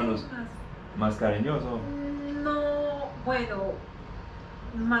americanos más cariñosos. No, bueno,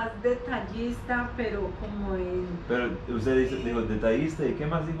 más detallista, pero como en... Pero usted dijo detallista, ¿y qué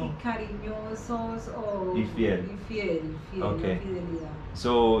más dijo? Y cariñosos o... Y fiel. Y fiel, Okay. la fidelidad.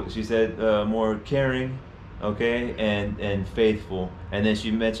 So she said more caring, okay, and faithful. And then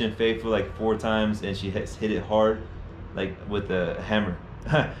she mentioned faithful like 4 times, and she has hit it hard, like with a hammer.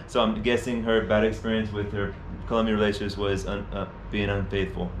 So I'm guessing her bad experience with her Colombian relationships was being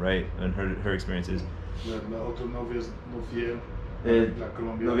unfaithful, right? And her experiences. La otra novia es no fiel. La Lo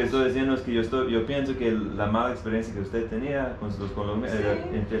colombiana. que estoy diciendo es que yo pienso que la mala experiencia que usted tenía con sus colombianos era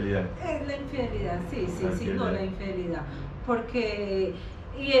infidelidad. Es la infidelidad, sí, La no infidelidad. la infidelidad. Porque,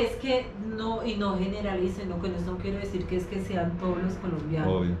 y es que no generalice, no, con eso no quiero decir que es que sean todos los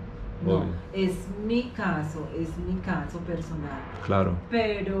colombianos. Obvio. No, Obvio. es mi caso personal. Claro.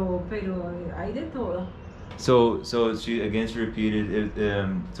 Pero hay de todo. So she repeated it,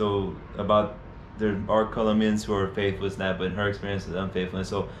 so about there are Colombians who are faithless now, but in her experience is unfaithfulness.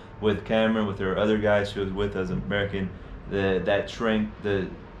 So with Cameron, with her other guys she was with as an American, the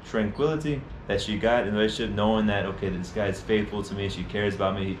tranquility that she got in the relationship, knowing that okay, this guy is faithful to me, she cares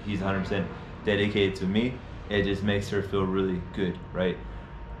about me, he's 100% dedicated to me, it just makes her feel really good, right?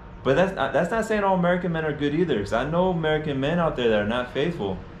 But that's not saying all American men are good either, because I know American men out there that are not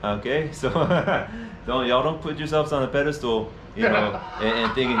faithful. Okay, so don't put yourselves on a pedestal, you know,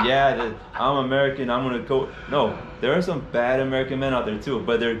 and thinking, yeah, that I'm American, I'm gonna go. No, there are some bad American men out there too,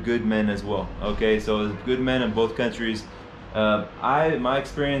 but they're good men as well. Okay, so there's good men in both countries. My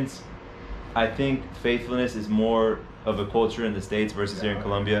experience, I think faithfulness is more of a culture in the States versus here in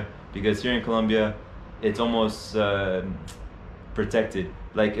Colombia, because here in Colombia, it's almost protected.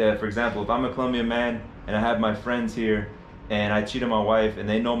 Like for example, if I'm a Colombian man and I have my friends here and I cheat on my wife and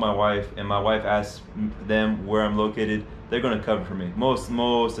they know my wife and my wife asks them where I'm located, they're going to cover for me most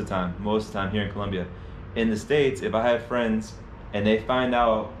of the time here in Colombia. In the States, if I have friends and they find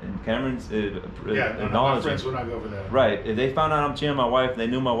out, and Cameron's my friends would not go over that. Right, if they found out I'm cheating on my wife, they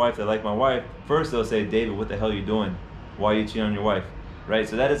knew my wife, they like my wife, first they'll say, David, what the hell are you doing? Why are you cheating on your wife? Right,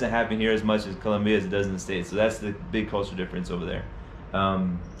 so that doesn't happen here as much as Colombia as it does in the States. So that's the big cultural difference over there.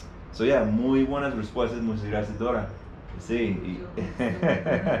 So yeah, muy buenas respuestas, muchas gracias, Dora. Sí,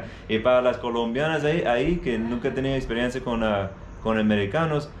 y para las colombianas ahí que nunca han tenido experiencia con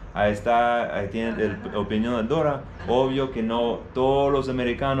americanos, ahí tienen la opinión de Dora. Obvio que no todos los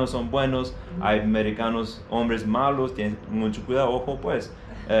americanos son buenos, hay americanos hombres malos, tienen mucho cuidado, ojo pues,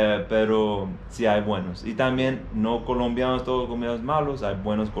 pero sí hay buenos. Y también no colombianos, todos colombianos malos, hay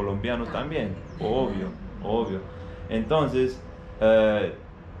buenos colombianos también, obvio. Entonces,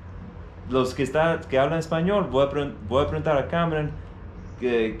 los que hablan español, voy a preguntar a Cameron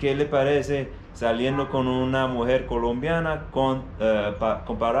qué le parece saliendo con una mujer colombiana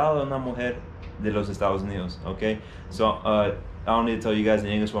comparado a una mujer de los Estados Unidos, okay? So, I don't need to tell you guys in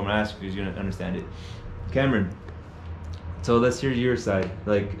English what I'm going to ask because you're going to understand it. Cameron, so let's hear your side.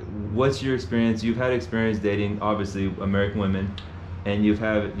 Like, what's your experience? You've had experience dating, obviously, American women, and you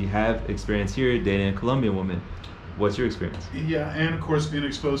have experience here dating a Colombian woman. What's your experience? Yeah, and of course being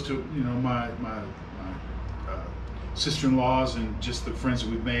exposed to my sister-in-laws and just the friends that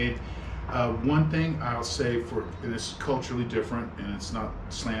we've made. One thing I'll say and it's culturally different and it's not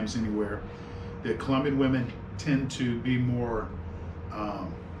slams anywhere, that Colombian women tend to be more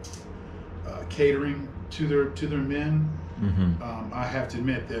catering to their men. Mm-hmm. I have to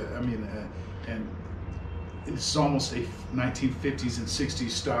admit that, and it's almost a 1950s and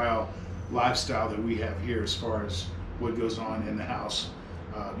 60s style lifestyle that we have here as far as what goes on in the house.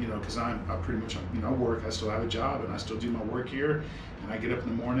 Because I pretty much, I work, I still have a job and I still do my work here, and I get up in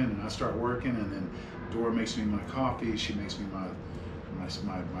the morning and I start working, and then Dora makes me my coffee, she makes me my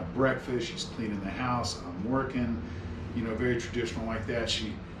breakfast, she's cleaning the house, I'm working, very traditional like that.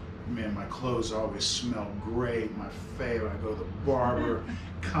 My clothes always smell great, my favorite, I go to the barber,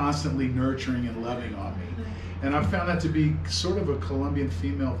 constantly nurturing and loving on me. And I found that to be sort of a Colombian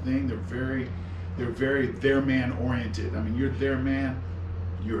female thing. They're very their man oriented. You're their man,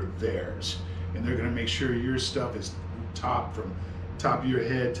 you're theirs, and they're going to make sure your stuff is from top of your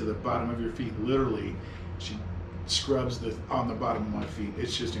head to the bottom of your feet. Literally, she scrubs on the bottom of my feet.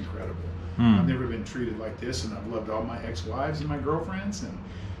 It's just incredible. I've never been treated like this, and I've loved all my ex-wives and my girlfriends, and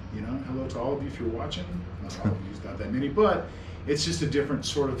hello to all of you if you're watching. Not all of you, not that many, but it's just a different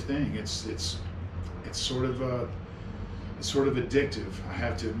sort of thing. It's sort of addictive, I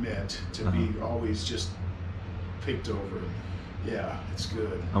have to admit, to be always just picked over. Yeah, it's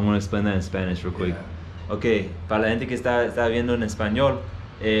good. I'm going to explain that in Spanish real quick. Yeah. Okay, para la gente que está viendo en español,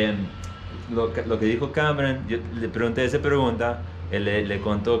 lo que dijo Cameron, yo le pregunté esa pregunta, él le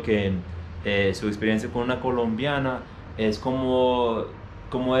contó que su experiencia con una colombiana es como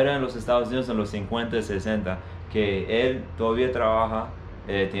era en los Estados Unidos en los 50 y 60, que él todavía trabaja,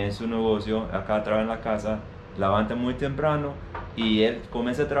 tiene su negocio, acá trabaja en la casa, levanta muy temprano y él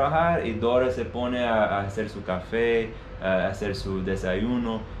comienza a trabajar y Dora se pone a hacer su café, a hacer su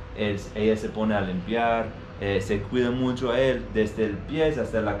desayuno, ella se pone a limpiar, se cuida mucho a él desde el pie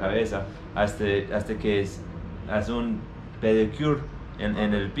hasta la cabeza, hasta que hace un pedicure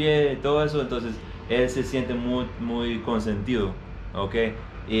en el pie, todo eso. Entonces él se siente muy consentido, ¿ok?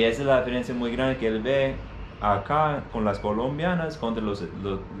 Y esa es la diferencia muy grande que él ve acá con las colombianas contra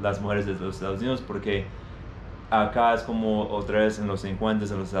las mujeres de los Estados Unidos, porque acá es como otra vez en los 50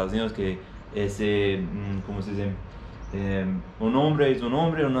 en los Estados Unidos, que ¿cómo se dice? Un hombre es un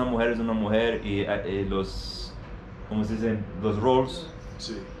hombre, una mujer es una mujer, y ¿cómo se dice? Los roles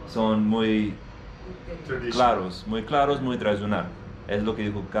son muy claros, muy tradicional. Es lo que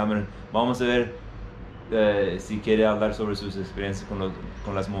dijo Cameron. Vamos a ver si quiere hablar sobre sus experiencias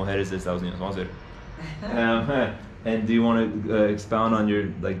con las mujeres de Estados Unidos. Vamos a ver. And do you want to expound on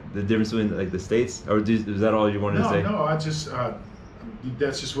the difference between the states, or is that all you wanted to say? No, I just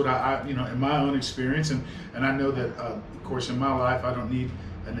that's just what I in my own experience, and I know that of course in my life I don't need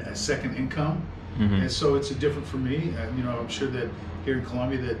a second income, and so it's different for me. I'm sure that here in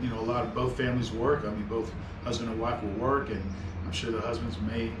Colombia that both families work. Both husband and wife will work, and I'm sure the husbands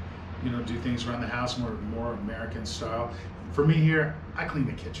may do things around the house more American style. For me here, I clean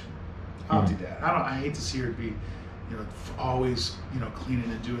the kitchen. I'll do that. I hate to see her be always cleaning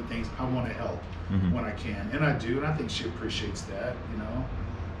and doing things. I want to help when I can, and I do, and I think she appreciates that,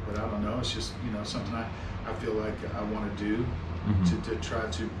 but I don't know, it's just something I feel like I want to do to try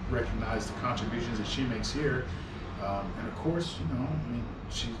to recognize the contributions that she makes here, and of course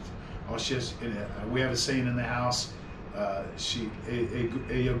she has, we have a saying in the house,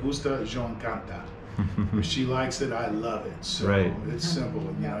 Ella gusta, yo encanta. If she likes it, I love it. So right. It's simple,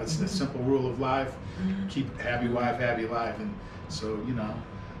 you know, it's the simple rule of life. Keep happy wife, happy life. And so, you know,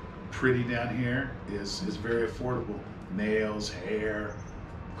 pretty down here is very affordable. Nails, hair,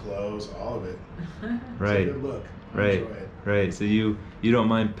 clothes, all of it. Right. It's a good look. Right. Enjoy it. Right. So you don't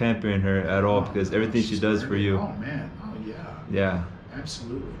mind pampering her at all because everything she does for you. Oh man. Oh yeah. Yeah.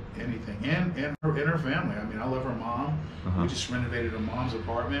 Absolutely. Anything. And her family. I mean, I love her mom. We just renovated her mom's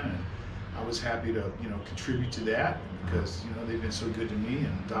apartment, and I was happy to, you know, contribute to that because, you know, they've been so good to me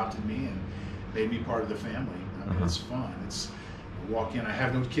and adopted me and made me part of the family. I mean, it's fun. I walk in, I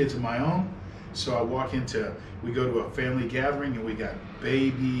have no kids of my own, so I walk into, we go to a family gathering and we got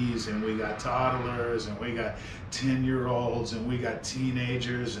babies and we got toddlers and we got 10-year-olds and we got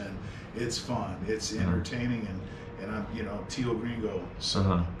teenagers, and it's fun. It's entertaining, and I'm, you know, Tío Gringo.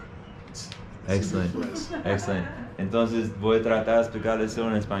 So it's Excellent. Excellent. Entonces voy a tratar de explicar eso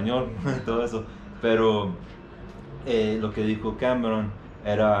en español, todo eso. Pero lo que dijo Cameron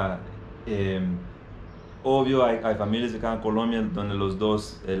era obvio, hay familias acá en Colombia donde los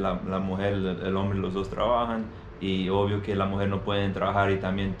dos, la mujer, el hombre, los dos trabajan, y obvio que la mujer no puede trabajar y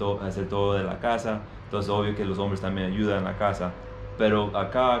también hacer todo de la casa. Entonces obvio que los hombres también ayudan en la casa. Pero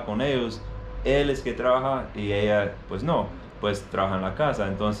acá con ellos, él es que trabaja y ella pues no, pues trabaja en la casa.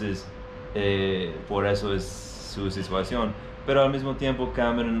 Entonces por eso es su situación. Pero al mismo tiempo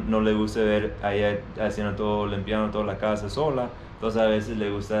Cameron no le gusta ver a ella haciendo todo, limpiando toda la casa sola. Entonces a veces le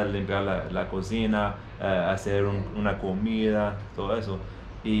gusta limpiar la cocina, hacer una comida, todo eso.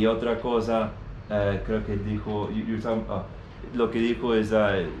 Y otra cosa, creo que dijo, lo que dijo es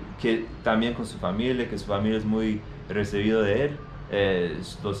que también con su familia, que su familia es muy recibida de él,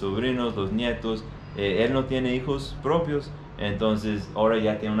 los sobrinos, los nietos. Él no tiene hijos propios, entonces ahora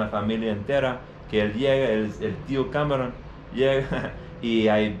ya tiene una familia entera, que él llega, el tío Cameron llega y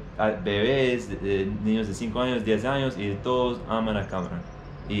hay bebés, niños de 5 años, 10 años, y todos aman a Cameron.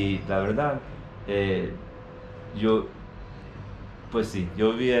 Y la verdad, yo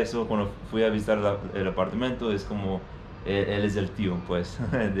vi eso cuando fui a visitar el apartamento. Es como, él es el tío, pues,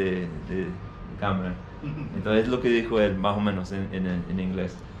 de Cameron. Entonces es lo que dijo él, más o menos, en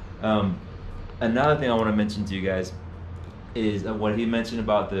inglés. Another thing I want to mention to you guys is what he mentioned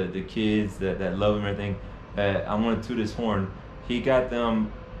about the kids that love him and everything. I want to toot his horn. He got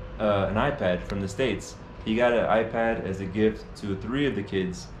them an iPad from the States. He got an iPad as a gift to 3 of the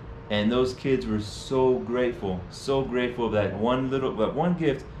kids, and those kids were so grateful of that one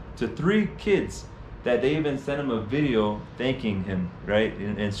gift to 3 kids, that they even sent him a video thanking him, right,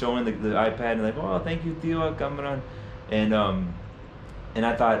 and showing the iPad, and like, oh, thank you, Tío Cameron. And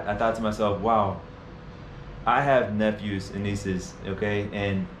I thought to myself, wow, I have nephews and nieces, okay,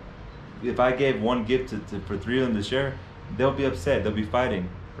 and if I gave one gift for 3 of them to share, they'll be upset, they'll be fighting,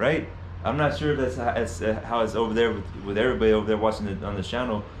 right? I'm not sure if that's how it's over there with everybody over there watching it on the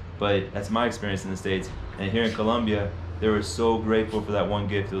channel, but that's my experience in the States. And here in Colombia, they were so grateful for that one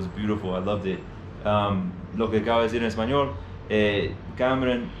gift. It was beautiful, I loved it. Lo que acabo de decir en español,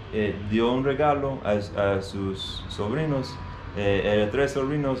 Cameron dio un regalo a sus sobrinos, 3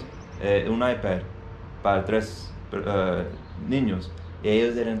 sobrinos, un iPad para 3 niños. Y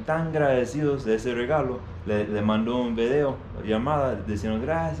ellos eran tan agradecidos de ese regalo. Le mandó un video, llamada, diciendo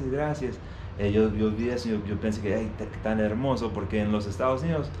gracias. Yo vi eso y yo pensé que tan hermoso, porque en los Estados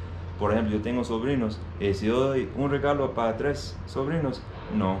Unidos, por ejemplo, yo tengo sobrinos, y si yo doy un regalo para 3 sobrinos,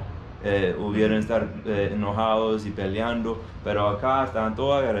 no, hubieran estar enojados y peleando, pero acá estaban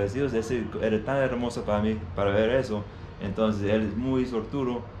todos agradecidos. Era tan hermoso para mí, para ver eso. Entonces él es muy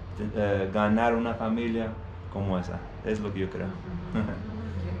sortudo ganar una familia como esa. Es lo que yo creo.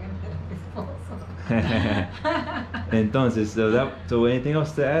 Entonces, so anything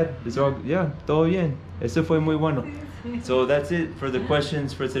else to add? Todo bien. Eso fue muy bueno. So that's it for the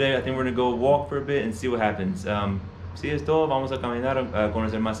questions for today. I think we're going to go walk for a bit and see what happens. Sí, es todo. Vamos a caminar a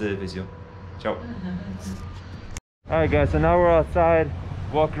conocer más el edificio. Ciao. Alright guys, so now we're outside,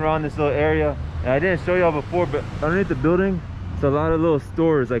 walking around this little area. And I didn't show y'all before, but underneath the building, it's a lot of little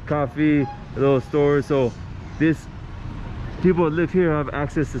stores, like coffee, little stores. So people that live here have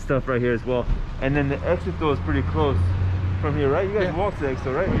access to stuff right here as well. And then the Éxito is pretty close from here, right? You guys walk to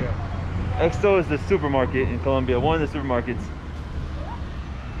Éxito, right? Oh, yeah. Éxito is the supermarket in Colombia, one of the supermarkets.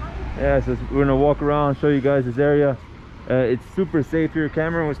 Yeah, so we're gonna walk around, show you guys this area. It's super safe here.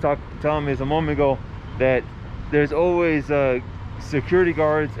 Cameron was telling me a moment ago that there's always security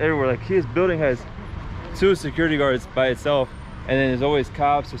guards everywhere. Like his building has 2 security guards by itself, and then there's always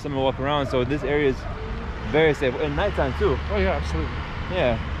cops or someone walking around. So this area is very safe, and nighttime too. Oh yeah, absolutely.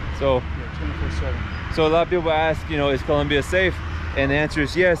 Yeah, so yeah, 24/7. So a lot of people ask, you know, is Colombia safe? And the answer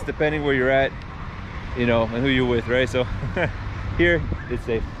is yes, depending where you're at, you know, and who you're with, right? So here, it's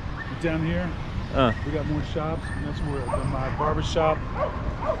safe. Down here, we got more shops, and that's where my barber shop,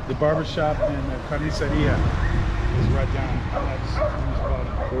 and the carniceria is right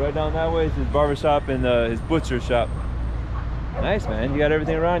down. So right down that way is his barber shop and his butcher shop. Nice, man. You got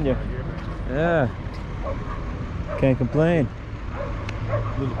everything around you. Yeah. Can't complain.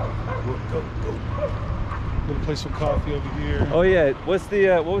 Little place for coffee over here. Oh yeah. What's the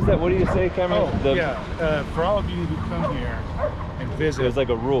what was that? What do you say, Cameron? Oh yeah. For all of you who come here and visit, there's like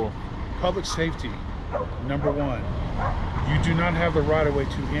a rule. Public safety, number one. You do not have the right of way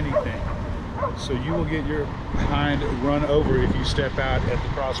to anything. So you will get your behind run over if you step out at the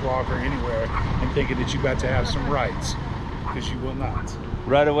crosswalk or anywhere and thinking that you're about to have some rights, because you will not.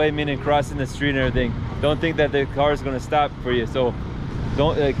 Right away meaning crossing the street and everything. Don't think that the car is going to stop for you. So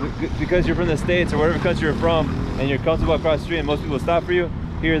don't, like, because you're from the States or whatever country you're from and you're comfortable across the street and most people stop for you,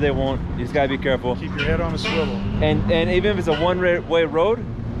 here they won't. You just gotta be careful. Keep your head on a swivel. And even if it's a one-way road,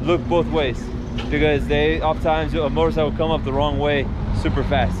 look both ways, because oftentimes a motorcycle will come up the wrong way super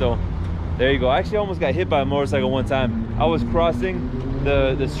fast. So there you go. I actually almost got hit by a motorcycle one time. I was crossing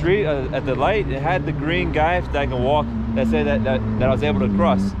the street at the light. It had the green guy that I can walk that said that I was able to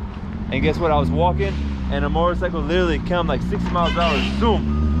cross. And guess what? I was walking and a motorcycle literally came like 60 miles an hour,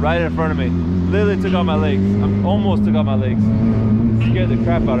 zoom, right in front of me. Literally took out my legs. I almost took out my legs. Scared the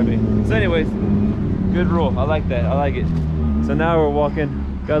crap out of me. So anyways, good rule. I like that. I like it. So now we're walking.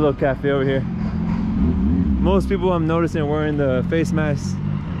 Got a little cafe over here. Most people I'm noticing are wearing the face masks.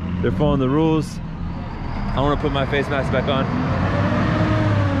 They're following the rules. I want to put my face mask back on.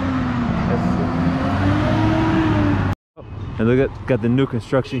 And look at, got the new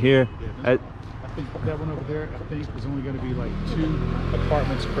construction here. I think that one over there, I think, is only going to be like 2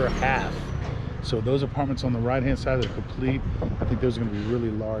 apartments per half. So those apartments on the right hand side that are complete, I think those are going to be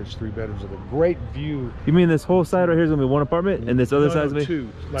really large 3 bedrooms with a great view. You mean this whole side right here is going to be 1 apartment and this other side is going to be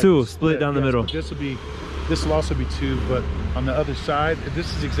 2? Two, split down the middle. This will also be 2, but on the other side,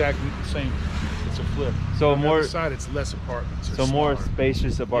 this is exactly the same. It's a flip. So on more, the other side, it's less apartments. So smaller. more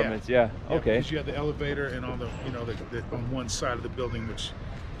spacious apartments. Yeah. Okay. Because you have the elevator and on the, you know, on one side of the building, which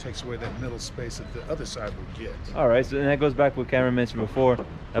takes away that middle space that the other side will get. All right. So then that goes back to what Cameron mentioned before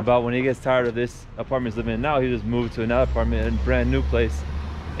about when he gets tired of this apartment he's living in now, he just moved to another apartment in a brand new place,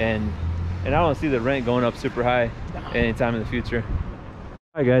 and I don't see the rent going up super high anytime in the future.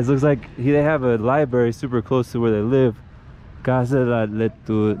 All right, guys. Looks like they have a library super close to where they live. Casa de la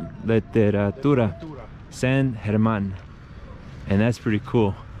Literatura San Germán, and that's pretty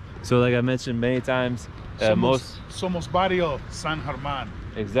cool. So like I mentioned many times, Somos Barrio San Germán.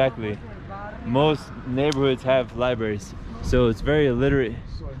 Exactly. Most neighborhoods have libraries, so it's very illiterate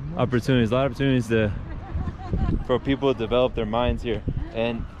opportunities. A lot of opportunities for people to develop their minds here.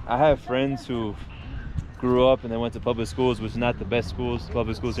 And I have friends who grew up and they went to public schools, which is not the best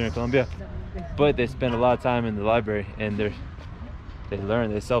public schools here in Colombia, but they spend a lot of time in the library and they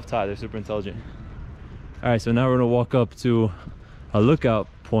learn, they're self-taught, they're super intelligent. All right, so now we're gonna walk up to a lookout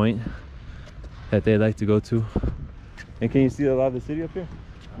point that they like to go to. And can you see a lot of the city up here?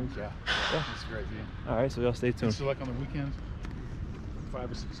 Yeah, it's a great view. All right, so y'all stay tuned. So like on the weekends,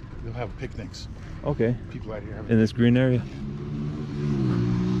 5 or 6, they'll have picnics. Okay. People out here in this green area.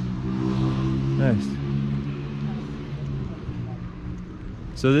 Nice.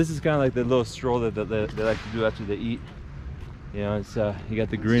 So this is kind of like the little stroll that they like to do after they eat. You know, it's you got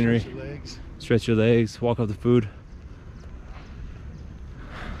the greenery. Stretch your legs, walk off the food.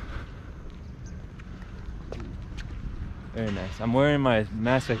 Very nice. I'm wearing my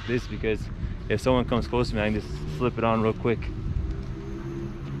mask like this because if someone comes close to me, I can just slip it on real quick.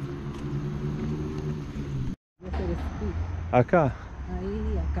 Acá.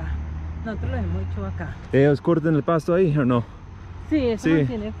 Ahí, acá. Nosotros lo hemos hecho acá. ¿Ellos cortan el pasto ahí o no? Sí, eso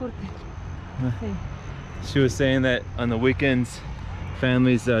mantiene porque. Sí. She was saying that on the weekends,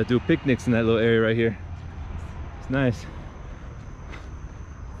 families do picnics in that little area right here. It's nice.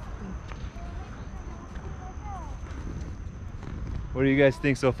 What do you guys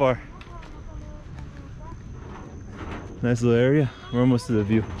think so far? Nice little area. We're almost to the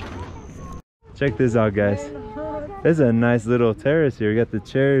view. Check this out, guys. There's a nice little terrace here. We got the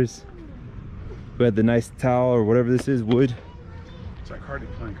chairs. We got the nice towel or whatever this is, wood. It's like hardy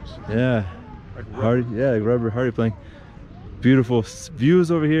planks. Yeah. Like hardy, yeah, like rubber hardy plank. Beautiful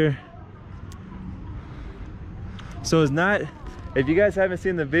views over here. So it's not, if you guys haven't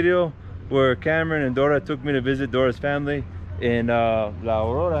seen the video where Cameron and Dora took me to visit Dora's family in La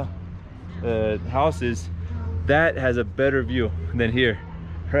Aurora houses, that has a better view than here,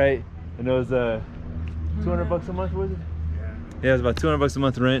 right? And those 200 bucks a month, was it? Yeah, it's about 200 bucks a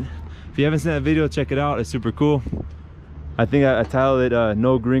month rent. If you haven't seen that video, check it out. It's super cool. I think I titled it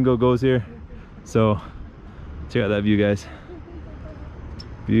No Gringo Goes Here. So check out that view, guys.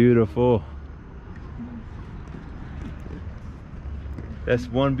 Beautiful. That's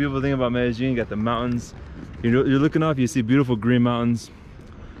one beautiful thing about Medellin. You got the mountains. You're looking up, you see beautiful green mountains.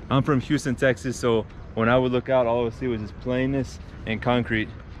 I'm from Houston, Texas, so when I would look out, all I would see was just plainness and concrete.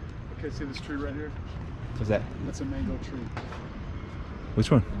 Okay, see this tree right here? What's that? That's a mango tree. Which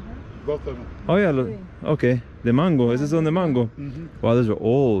one? Both of them. Oh yeah, look. Okay. The mango. Is this on the mango? Wow, those are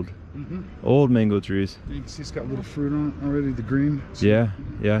old. Old mango trees. You can see it's got little fruit on it already, the green. Yeah.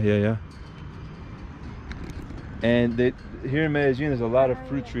 And here in Medellin, there's a lot of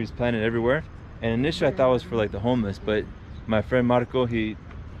fruit trees planted everywhere. And initially I thought it was for like the homeless, but my friend Marco, he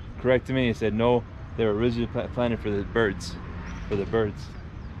corrected me. He said no, they were originally planted for the birds.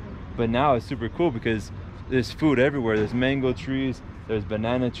 But now it's super cool because there's food everywhere. There's mango trees, there's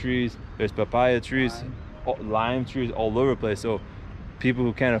banana trees, there's papaya trees, lime trees all over the place. So people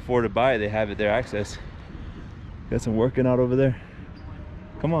who can't afford to buy it, they have it there access. Got some working out over there.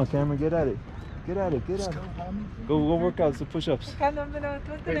 Come on, Cameron, get at it. Get at it. Go work out some push-ups.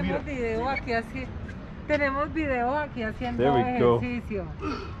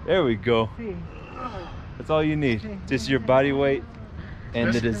 There we go. That's all you need. Just your body weight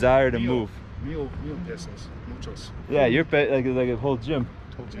and the desire to move. Yeah, you're like a whole gym.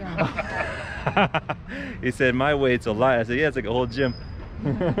 He said my weight's a lot. I said yeah, it's like a whole gym.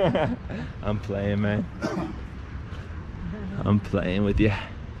 I'm playing, man. I'm playing with you.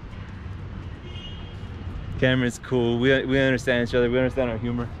 Cameron's cool. We understand each other. We understand our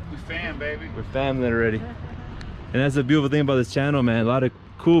humor. We're fam, baby. We're family already. And that's the beautiful thing about this channel, man. A lot of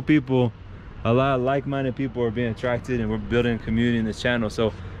cool people, a lot of like-minded people are being attracted, and we're building a community in this channel.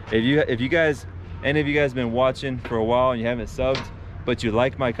 So if you guys, any of you guys been watching for a while and you haven't subbed, but you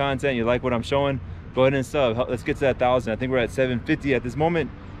like my content, you like what I'm showing, go ahead and sub. Let's get to that 1,000. I think we're at 750 at this moment,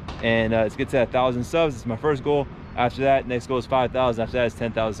 and let's get to that 1,000 subs. It's my first goal. After that, next goal is 5,000. After that is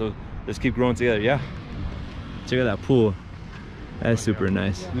 10,000. So let's keep growing together. Yeah. Check out that pool. That's super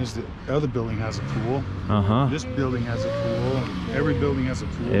nice. There's the other building has a pool. This building has a pool. Every building has a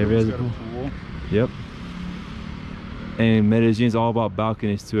pool. Every has a pool. Yep. And Medellin's all about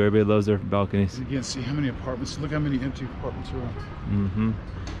balconies too. Everybody loves their balconies. You can see how many apartments. Look how many empty apartments are on.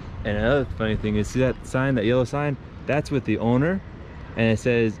 And another funny thing is, see that sign, that yellow sign? That's with the owner, and it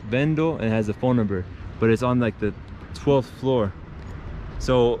says Vendo and it has a phone number, but it's on like the 12th floor.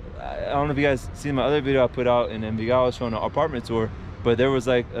 So I don't know if you guys seen my other video I put out in Envigado showing an apartment tour, but there was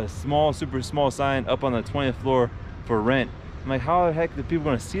like a small, super small sign up on the 20th floor for rent. I'm like, how the heck are people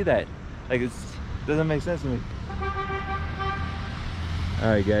gonna see that? Like, it doesn't make sense to me. All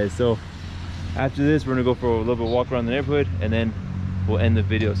right, guys, so after this, we're gonna go for a little bit of walk around the neighborhood, and then we'll end the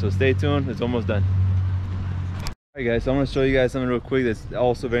video. So stay tuned, it's almost done. All right, guys, so I'm gonna show you guys something real quick that's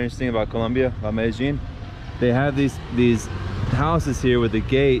also very interesting about Colombia, about Medellin. They have these houses here with a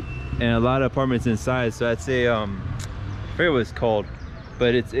gate and a lot of apartments inside. So I'd say I forget what it's called,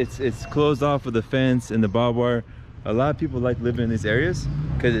 but it's closed off with a fence and the barbed wire. A lot of people like living in these areas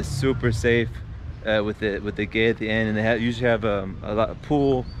because it's super safe with the gate at the end, and they usually have a lot of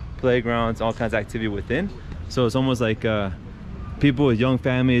pool, playgrounds, all kinds of activity within. So it's almost like people with young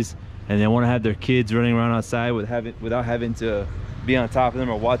families, and they want to have their kids running around outside without having to be on top of them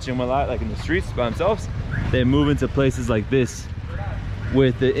or watching them a lot, like in the streets by themselves. They move into places like this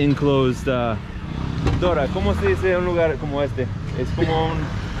with the enclosed Dora, ¿cómo se dice un lugar como este? Es como un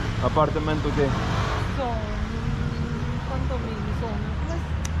apartamento que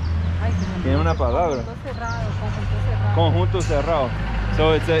tiene una palabra. Conjunto cerrado.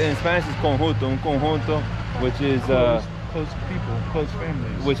 So it's in Spanish it's conjunto, un conjunto, which is close people, close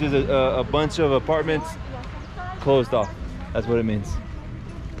families. Which is a bunch of apartments closed off. That's what it means.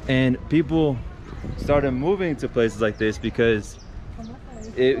 And people started moving to places like this because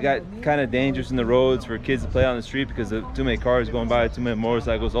it got kind of dangerous in the roads for kids to play on the street because of too many cars going by, too many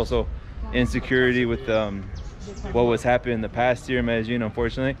motorcycles. Also insecurity with what was happening in the past year in Medellin,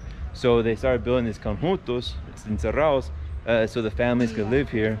 unfortunately. So they started building these conjuntos, encerrados, so the families could live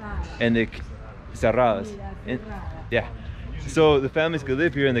here, and the cerradas. Yeah. So the families could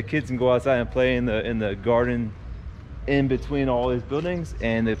live here and the kids can go outside and play in the garden in between all these buildings,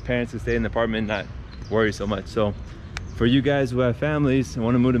 and the parents could stay in the apartment and not worry so much. So for you guys who have families and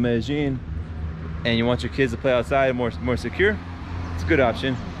want to move to Medellin and you want your kids to play outside more secure, it's a good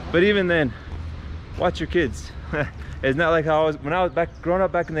option. But even then, watch your kids. It's not like how when I was growing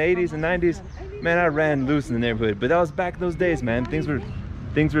up back in the 80s and 90s, man, I ran loose in the neighborhood. But that was back in those days, man. Things were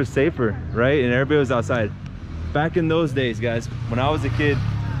things were safer, right? And everybody was outside. Back in those days, guys, when I was a kid,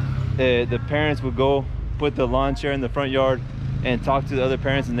 the parents would go put the lawn chair in the front yard and talk to the other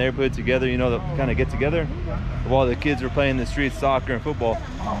parents in the neighborhood together, you know, kind of get together while the kids were playing in the streets, soccer and football.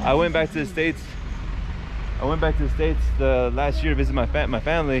 I went back to the States the last year to visit my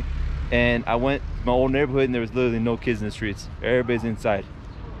family, and I went to my old neighborhood and there was literally no kids in the streets. Everybody's inside.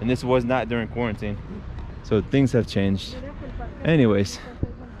 And this was not during quarantine. So things have changed. Anyways.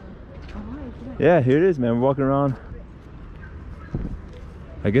 Yeah, here it is, man. We're walking around.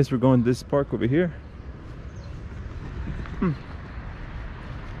 I guess we're going to this park over here.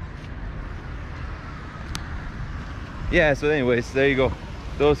 Yeah, so anyways, there you go.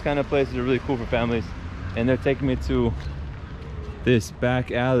 Those kind of places are really cool for families. And they're taking me to this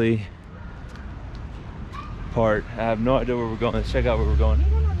back alley part. I have no idea where we're going. Let's check out where we're going.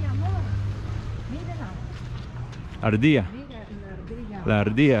 Ardilla. La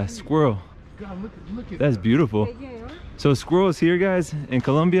ardilla, squirrel. That's beautiful. So squirrels here, guys, in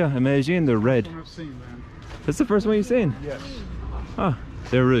Colombia, in Medellin, they're red. That's the first one you've seen? Yes. Huh.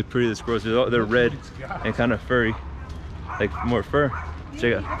 They're really pretty, the squirrels. They're red and kind of furry. Like more fur.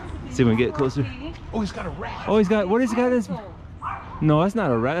 Check out. See if we can get closer. Oh, he's got a rat. Oh, he's got, what is he got this? No, that's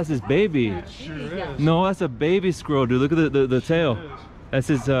not a rat, that's his baby. It sure is. No, that's a baby squirrel, dude. Look at the tail. That's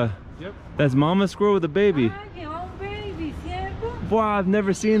his, Yep. that's mama squirrel with a baby. Wow, I've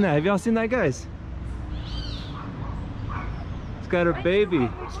never seen that. Have y'all seen that, guys? It's got her baby.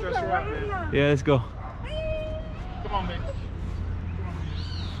 Stretch her out, man. Yeah, let's go. Come on, baby.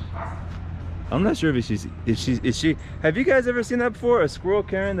 I'm not sure if is she. Have you guys ever seen that before? A squirrel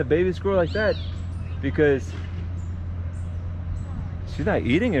carrying the baby squirrel like that? Because she's not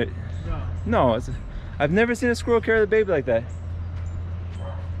eating it. No, I've never seen a squirrel carry the baby like that.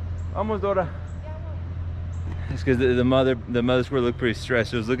 Almost, Dora. It's because the mother squirrel looked pretty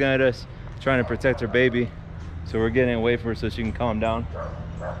stressed. She was looking at us, trying to protect her baby. So we're getting away from her so she can calm down.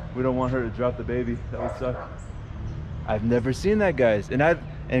 We don't want her to drop the baby. That would suck. I've never seen that, guys.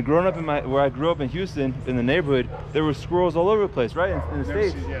 And growing up where I grew up in Houston, in the neighborhood, there were squirrels all over the place, right? In the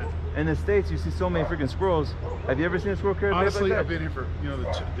States. Yeah. In the States, you see so many freaking squirrels. Have you ever seen a squirrel carry a baby Honestly, like that? I've been here for, you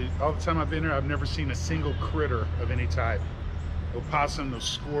know, all the time I've been here, I've never seen a single critter of any type. No possum, no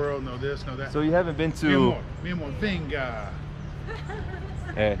squirrel, no this, no that. So you haven't been to... Mi amor, venga.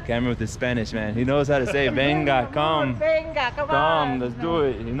 Yeah, Cameron with his Spanish, man. He knows how to say venga, come. Venga, come Come, on. let's do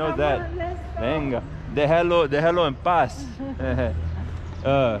it. He knows Come that. on, let's go. Venga. Déjalo en paz.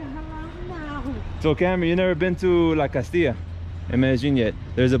 So Cameron, you never been to La Castilla in Medellin yet?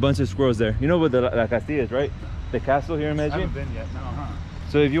 There's a bunch of squirrels there. You know what the La Castilla is, right? The castle here in I Medellin? haven't been yet, no, huh?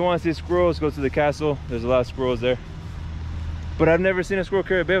 So if you want to see squirrels, go to the castle. There's a lot of squirrels there. But I've never seen a squirrel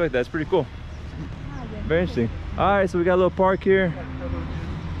carry a baby like that. It's pretty cool. Very interesting. All right, so we got a little park here.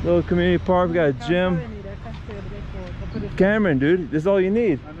 Little community park. We got a gym. Cameron, dude, this is all you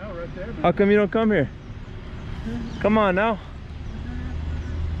need. I know, right there, man. How come you don't come here? Come on now.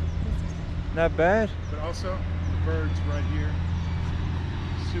 Not bad. But also, the birds right here,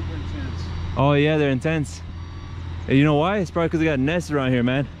 super intense. Oh yeah, they're intense. And you know why? It's probably because they got nests around here,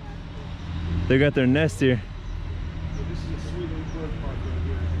 man. They got their nest here. So this is a sweet little bird park right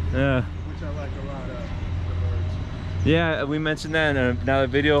here, Yeah. which I like a lot of, the birds. Yeah, we mentioned that in another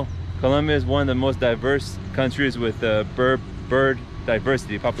video. Colombia is one of the most diverse countries with bird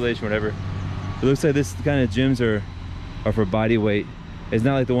diversity, population, whatever. It looks like this kind of gyms are for body weight. It's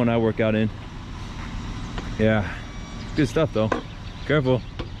not like the one I work out in. Yeah, good stuff though. Careful.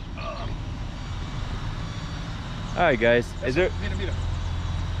 All right, guys. Is there? Mira.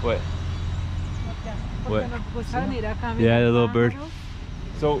 What? What? Yeah, the little bird.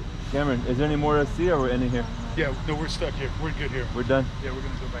 So, Cameron, is there any more to see, or we're ending here? Yeah, no, we're stuck here. We're good here. We're done. Yeah, we're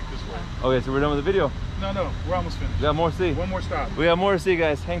gonna go back this way. Okay, so we're done with the video. No, we're almost finished. We got more to see. One more stop. We got more to see,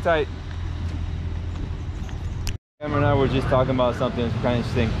 guys. Hang tight. Cameron and I were just talking about something that's kind of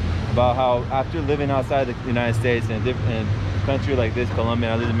interesting, about how after living outside the United States in a country like this,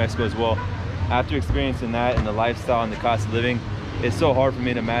 Colombia, I lived in Mexico as well, after experiencing that and the lifestyle and the cost of living, it's so hard for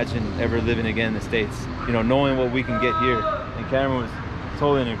me to imagine ever living again in the States. You know, knowing what we can get here. And Cameron was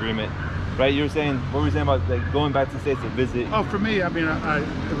totally in agreement. Right, you were saying, what were you saying about like going back to the States to visit? Oh, for me, I mean,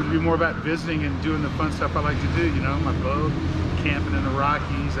 it would be more about visiting and doing the fun stuff I like to do, you know, my boat, camping in the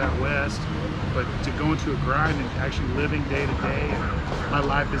Rockies out west, but to go into a grind and actually living day to day, and my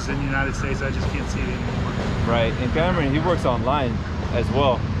life is in the United States, I just can't see it anymore. Right, and Cameron, he works online as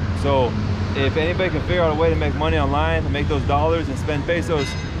well. So if anybody can figure out a way to make money online, to make those dollars and spend pesos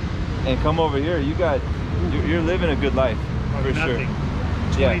and come over here, you're living a good life, for Nothing. sure.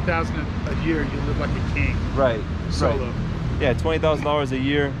 20,000 a year, you live like a king. Right. Solo. Right. Yeah, $20,000 a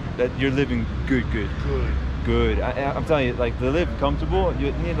year. That you're living good. I'm telling you, like, to live comfortable,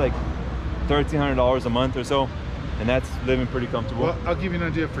 you need like $1,300 a month or so, and that's living pretty comfortable. Well, I'll give you an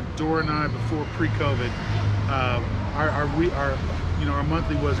idea. For Dora and I, before pre-COVID, our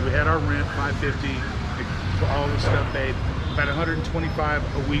monthly was, we had our rent $550 for all the stuff paid, about $125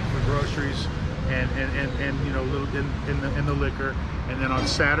 a week for groceries and you know, little in the liquor, and then on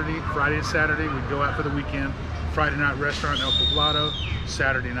Friday and Saturday we'd go out for the weekend. Friday night restaurant El Poblado,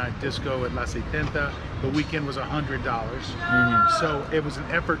 Saturday night disco at La Setenta. The weekend was $100. So it was an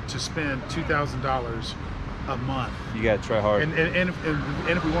effort to spend $2,000 a month. You gotta try hard. And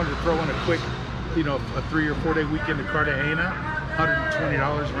if we wanted to throw in a quick, you know, a 3 or 4 day weekend to Cartagena,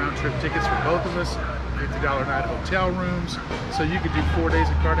 $120 round trip tickets for both of us, $50 night hotel rooms. So you could do 4 days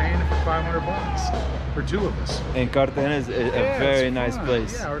in Cartagena for $500 for 2 of us. And Cartagena is a very nice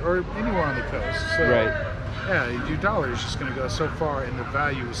place. Yeah, or anywhere on the coast. So, right. Yeah, your dollar is just going to go so far, and the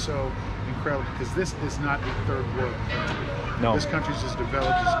value is so incredible, because this is not a third world country. No. This country's as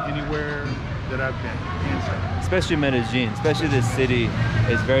developed as anywhere that I've been, hands down. Especially Medellin, especially this city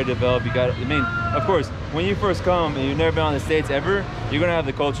is very developed. You got, I mean, of course, when you first come and you've never been on the States ever, you're gonna have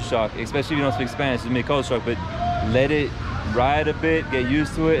the culture shock, especially if you don't speak Spanish. It's gonna be a culture shock, but let it ride a bit, get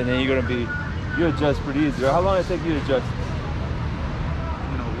used to it, and then you adjust pretty easy. How long did it take you to adjust?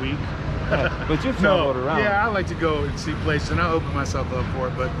 You know, a week. But you've traveled around. Yeah, I like to go and see places, and I open myself up for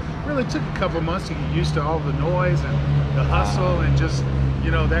it, but really took a couple months to get used to all the noise and the hustle and just,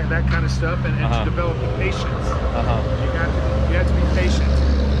 you know, that kind of stuff, and to develop the patience. You have to be patient.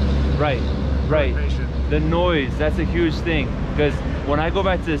 Right. Patient. The noise, that's a huge thing, because when I go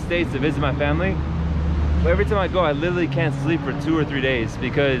back to the States to visit my family, every time I go, I literally can't sleep for 2 or 3 days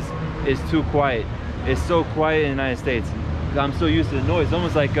because it's too quiet. It's so quiet in the United States. I'm so used to the noise,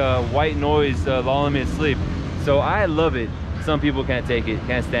 almost like white noise lulling me to sleep. So I love it. Some people can't take it,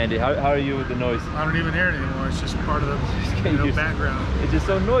 can't stand it. How are you with the noise? I don't even hear it anymore. It's just part of the background. It's just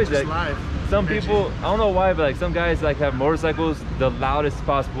so noisy. It's life. Some people, I don't know why, but like some guys like have motorcycles the loudest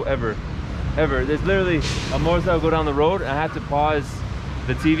possible ever. There's literally a motorcycle go down the road and I have to pause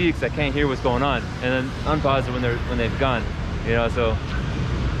the TV because I can't hear what's going on, and then unpause it when they've gone. You know, so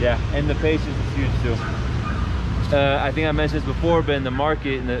yeah. And the patience is huge too. I think I mentioned this before, but in the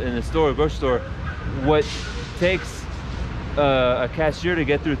market, in the store, grocery store, what takes a cashier to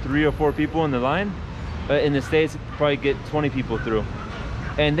get through 3 or 4 people in the line, in the States probably get 20 people through.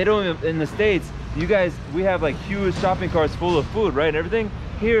 And they don't even, in the States, you guys, we have like huge shopping carts full of food, right, and everything.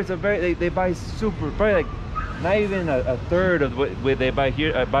 Here it's a very, they buy probably like not even a third of what they buy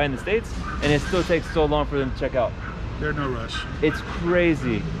here, buy in the States, and it still takes so long for them to check out. There's no rush. It's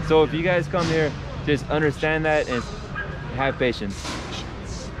crazy. So if you guys come here, just understand that and have patience,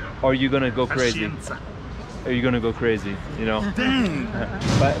 or you're gonna go crazy. Are you gonna go crazy? You know. Paciencia.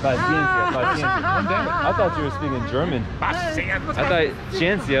 I thought you were speaking German. I thought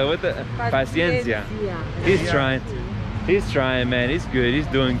ciencia. What the paciencia? He's trying, man. He's good. He's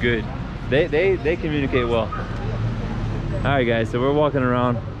doing good. They communicate well. All right, guys. So we're walking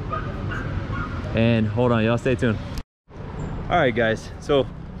around, and hold on, y'all. Stay tuned. All right, guys. So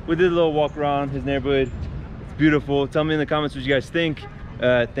we did a little walk around his neighborhood. It's beautiful. Tell me in the comments what you guys think.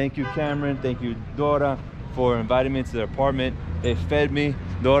 Thank you, Cameron. Thank you, Dora, for inviting me to their apartment. They fed me.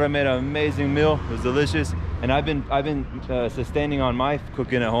 Dora made an amazing meal. It was delicious. And I've been sustaining on my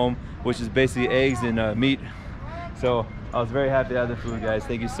cooking at home, which is basically eggs and meat. So I was very happy to have the food, guys.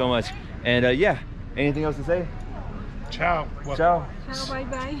 Thank you so much. And yeah, anything else to say? Ciao. Ciao. Ciao, bye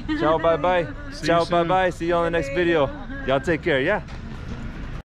bye. Ciao, bye bye. Ciao, bye soon. bye. See you on the next video. Y'all take care, yeah?